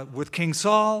with King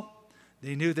Saul.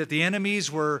 They knew that the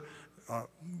enemies were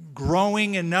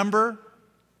growing in number.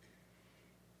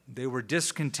 They were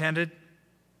discontented.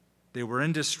 They were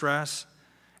in distress.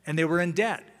 And they were in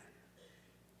debt.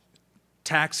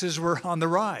 Taxes were on the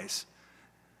rise.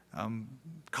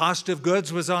 Cost of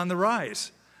goods was on the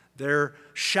rise. Their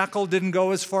shekel didn't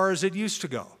go as far as it used to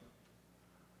go.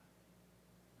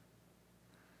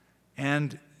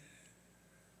 And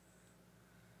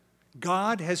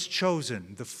God has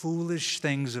chosen the foolish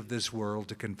things of this world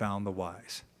to confound the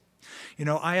wise. You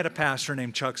know, I had a pastor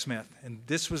named Chuck Smith, and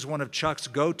this was one of Chuck's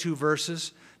go-to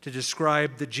verses to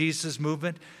describe the Jesus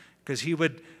movement, because he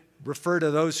would refer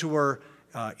to those who were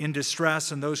in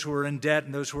distress and those who were in debt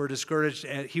and those who were discouraged.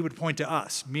 And he would point to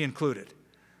us, me included,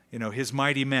 you know, his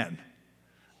mighty men,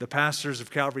 the pastors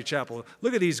of Calvary Chapel.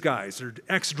 Look at these guys. They're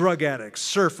ex-drug addicts,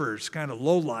 surfers, kind of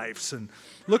lowlifes, and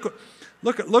look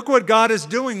what God is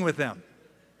doing with them.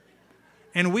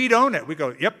 And we'd own it. We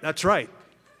go, yep, that's right.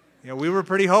 You know, we were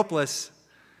pretty hopeless.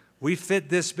 We fit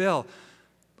this bill.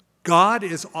 God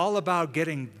is all about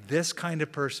getting this kind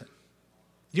of person.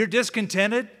 You're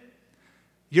discontented.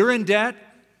 You're in debt.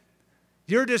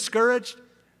 You're discouraged.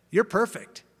 You're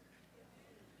perfect.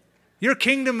 You're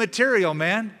kingdom material,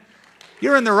 man.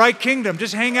 You're in the right kingdom.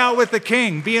 Just hang out with the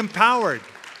king. Be empowered.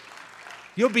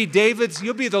 You'll be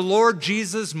the Lord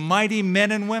Jesus' mighty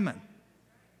men and women.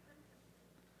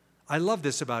 I love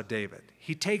this about David.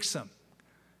 He takes them.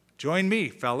 Join me,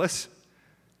 fellas.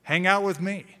 Hang out with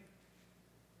me.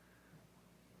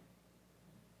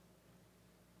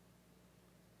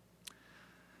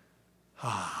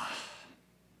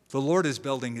 The Lord is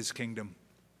building his kingdom.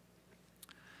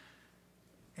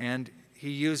 And he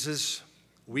uses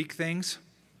weak things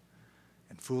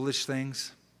and foolish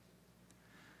things.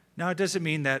 Now, it doesn't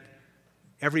mean that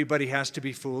everybody has to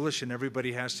be foolish and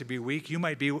everybody has to be weak. You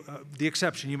might be the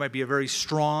exception. You might be a very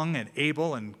strong and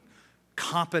able and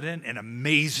competent and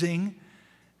amazing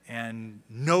and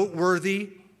noteworthy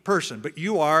person, but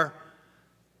you are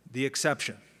the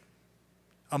exception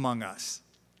among us.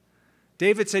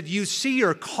 David said, "You see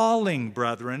your calling,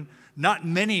 brethren, not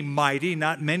many mighty,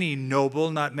 not many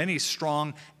noble, not many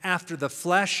strong after the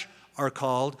flesh are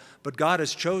called, but God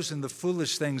has chosen the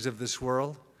foolish things of this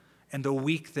world and the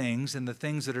weak things and the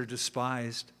things that are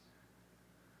despised."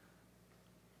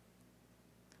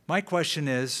 My question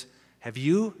is, have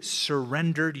you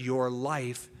surrendered your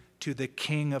life to the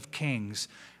King of Kings?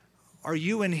 Are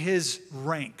you in his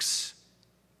ranks?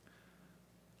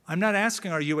 I'm not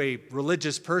asking, are you a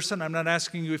religious person? I'm not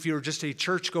asking you if you're just a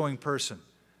church-going person.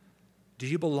 Do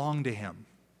you belong to him?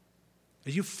 Are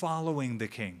you following the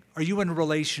king? Are you in a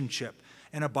relationship,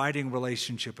 an abiding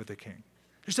relationship with the king?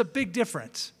 There's a big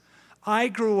difference. I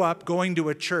grew up going to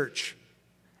a church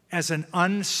as an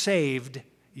unsaved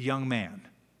young man.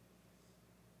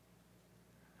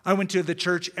 I went to the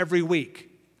church every week.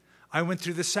 I went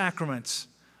through the sacraments.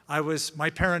 My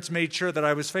parents made sure that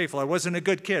I was faithful. I wasn't a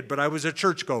good kid, but I was a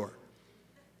churchgoer.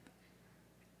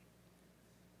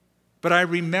 But I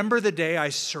remember the day I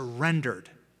surrendered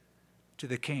to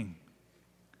the king.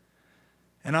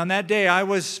 And on that day, I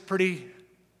was pretty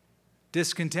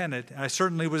discontented. I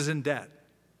certainly was in debt.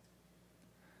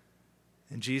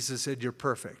 And Jesus said, "You're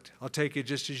perfect. I'll take you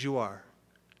just as you are.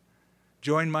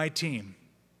 Join my team.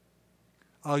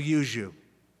 I'll use you.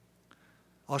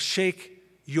 I'll shake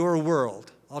your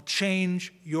world. I'll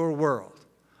change your world.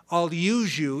 I'll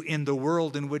use you in the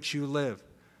world in which you live.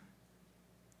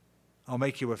 I'll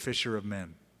make you a fisher of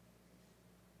men.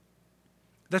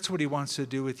 That's what he wants to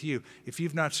do with you. If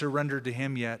you've not surrendered to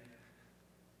him yet,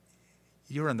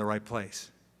 you're in the right place.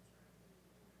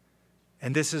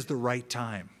 And this is the right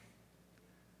time.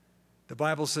 The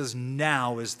Bible says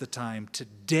now is the time.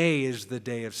 Today is the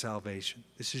day of salvation.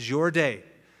 This is your day.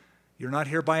 You're not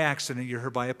here by accident. You're here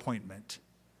by appointment.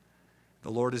 The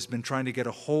Lord has been trying to get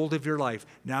a hold of your life.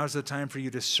 Now is the time for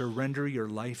you to surrender your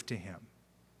life to him.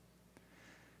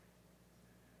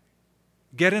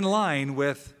 Get in line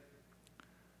with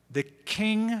the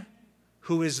King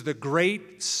who is the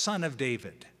great Son of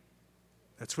David.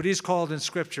 That's what he's called in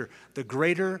Scripture, the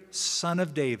greater Son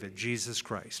of David, Jesus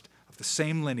Christ, of the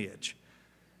same lineage.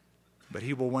 But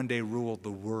he will one day rule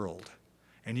the world,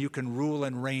 and you can rule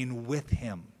and reign with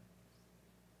him.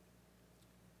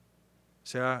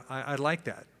 So I like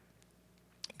that.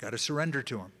 You got to surrender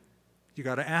to him. You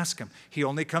got to ask him. He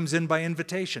only comes in by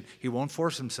invitation. He won't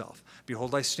force himself.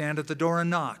 Behold, I stand at the door and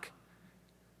knock.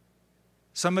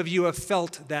 Some of you have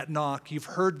felt that knock. You've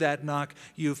heard that knock.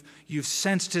 You've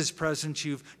sensed his presence.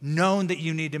 You've known that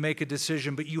you need to make a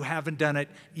decision, but you haven't done it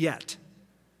yet.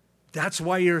 That's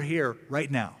why you're here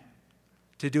right now,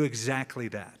 to do exactly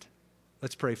that.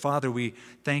 Let's pray. Father, we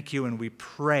thank you and we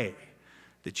pray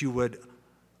that you would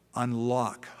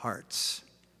unlock hearts,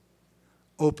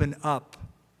 open up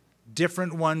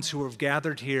different ones who have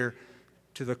gathered here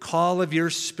to the call of your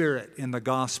Spirit in the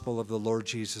gospel of the Lord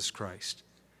Jesus Christ.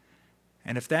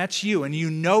 And if that's you, and you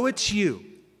know it's you,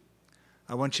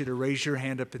 I want you to raise your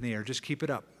hand up in the air. Just keep it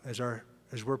up as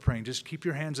we're praying. Just keep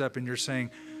your hands up and you're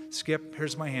saying, Skip,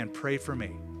 here's my hand. Pray for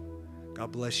me.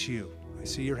 God bless you. I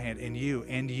see your hand. And you,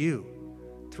 and you.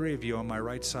 3 of you on my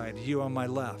right side, you on my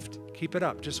left. Keep it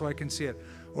up just so I can see it.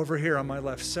 Over here on my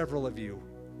left, several of you.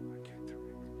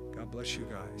 God bless you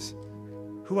guys.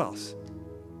 Who else?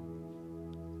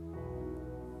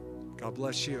 God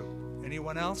bless you.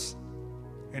 Anyone else?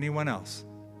 Anyone else?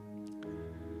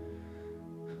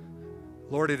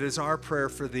 Lord, it is our prayer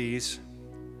for these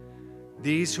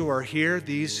who are here,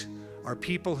 these are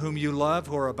people whom you love,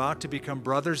 who are about to become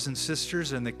brothers and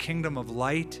sisters in the kingdom of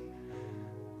light,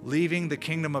 leaving the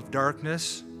kingdom of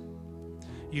darkness.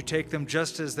 You take them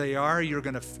just as they are. You're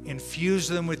going to infuse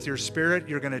them with your Spirit.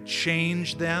 You're going to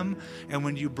change them. And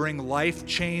when you bring life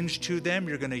change to them,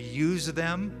 you're going to use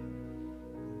them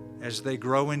as they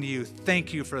grow in you.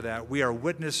 Thank you for that. We are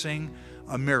witnessing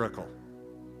a miracle.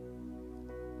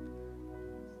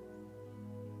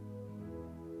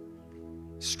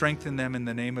 Strengthen them in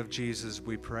the name of Jesus,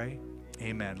 we pray.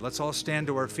 Amen. Let's all stand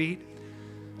to our feet.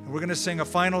 We're going to sing a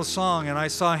final song, and I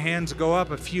saw hands go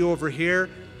up, a few over here,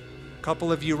 a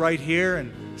couple of you right here,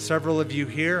 and several of you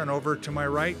here and over to my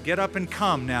right. Get up and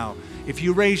come now. If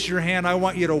you raise your hand, I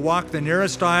want you to walk the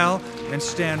nearest aisle and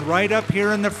stand right up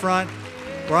here in the front,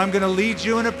 where I'm going to lead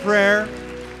you in a prayer.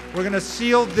 We're going to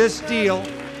seal this deal.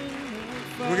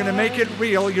 We're going to make it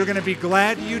real. You're going to be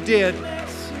glad you did.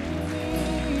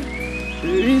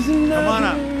 Come on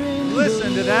up.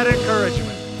 Listen to that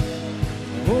encouragement.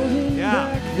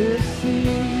 Yeah.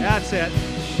 That's it.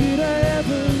 Should I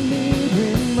ever need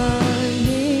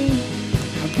reminding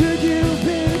how good you've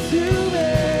been to me?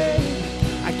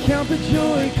 I count the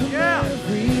joy come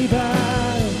every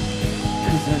battle,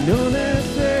 'cause I know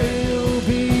that's where you'll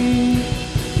be.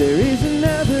 There is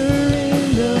another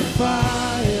in the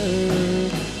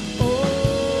fire.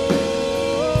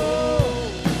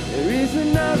 Oh, there is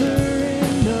another.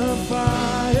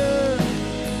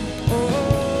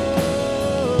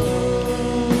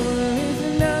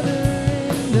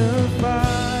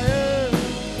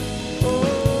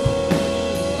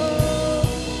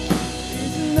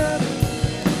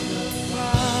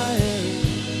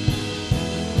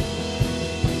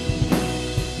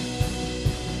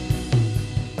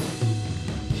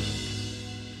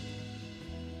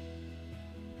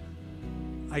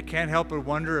 I can't help but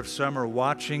wonder if some are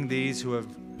watching these who have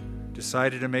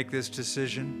decided to make this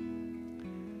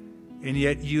decision, and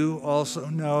yet you also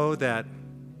know that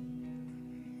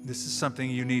this is something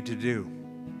you need to do.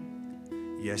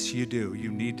 Yes, you do. You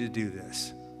need to do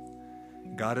this.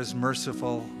 God is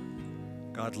merciful.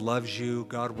 God loves you.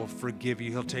 God will forgive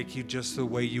you. He'll take you just the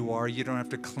way you are. You don't have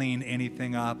to clean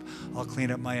anything up. I'll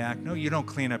clean up my act. No, you don't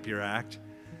clean up your act.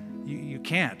 You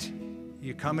can't.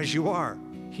 You come as you are.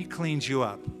 He cleans you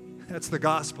up. That's the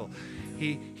gospel.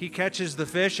 He catches the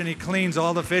fish and he cleans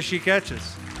all the fish he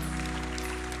catches.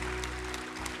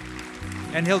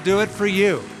 And he'll do it for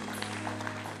you.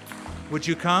 Would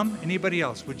you come? Anybody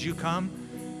else? Would you come?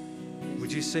 Would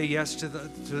Would you say yes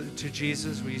to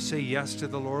Jesus? Will you say yes to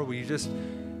the Lord? Will you just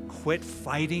quit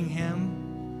fighting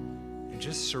him and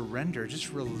just surrender?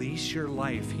 Just release your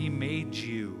life. He made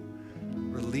you.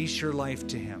 Release your life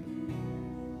to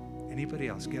him. Anybody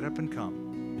else? Get up and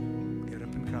come. Get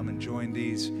up and come and join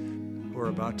these who are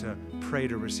about to pray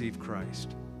to receive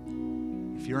Christ.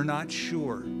 If you're not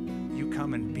sure, you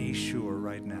come and be sure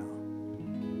right now.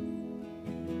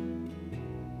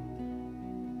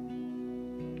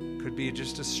 Could be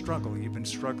just a struggle. You've been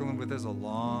struggling with this a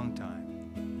long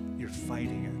time. You're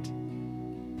fighting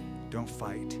it. Don't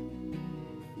fight.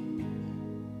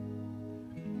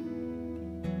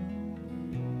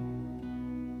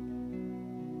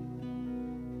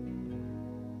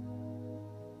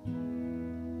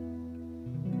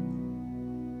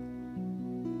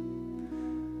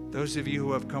 Those of you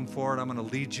who have come forward, I'm going to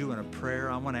lead you in a prayer.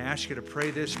 I want to ask you to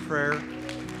pray this prayer.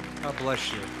 God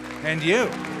bless you. And you.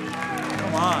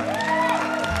 Come on.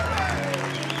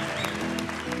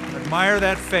 Admire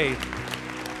that faith.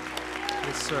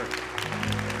 Yes, sir.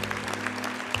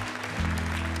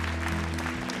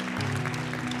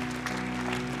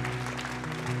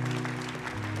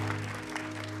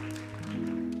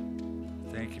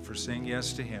 Thank you for saying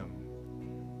yes to him.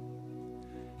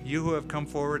 You who have come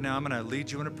forward now, I'm going to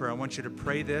lead you in a prayer. I want you to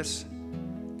pray this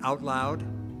out loud.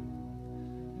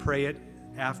 Pray it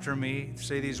after me.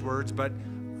 Say these words, but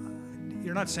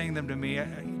you're not saying them to me.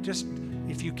 Just,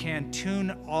 if you can,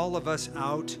 tune all of us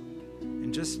out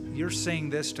and just, you're saying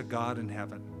this to God in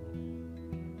heaven.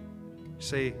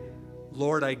 Say,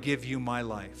 Lord, I give you my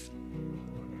life.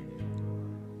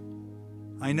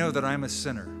 I know that I'm a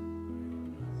sinner.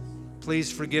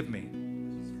 Please forgive me.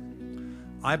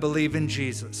 I believe in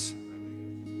Jesus.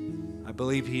 I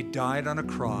believe he died on a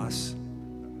cross,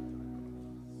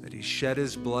 that he shed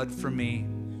his blood for me,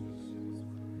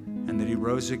 and that he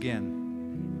rose again.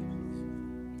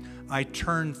 I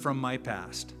turn from my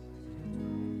past,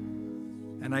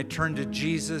 and I turn to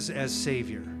Jesus as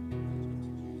Savior.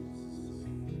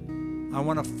 I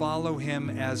want to follow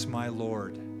him as my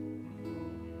Lord.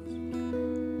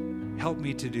 Help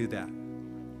me to do that.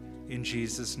 In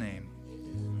Jesus' name,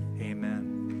 amen.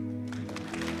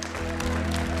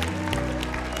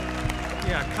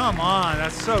 Yeah, come on,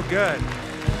 that's so good.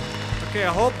 Okay,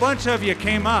 a whole bunch of you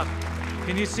came up.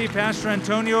 Can you see Pastor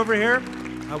Antonio over here?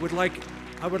 I would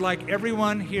like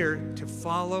everyone here to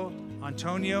follow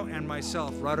Antonio and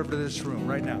myself right over to this room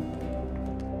right now.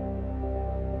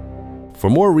 For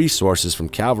more resources from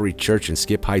Calvary Church and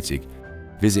Skip Heitzig,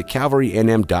 visit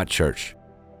calvarynm.church.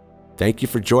 Thank you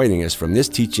for joining us from this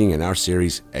teaching in our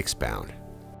series, Expound.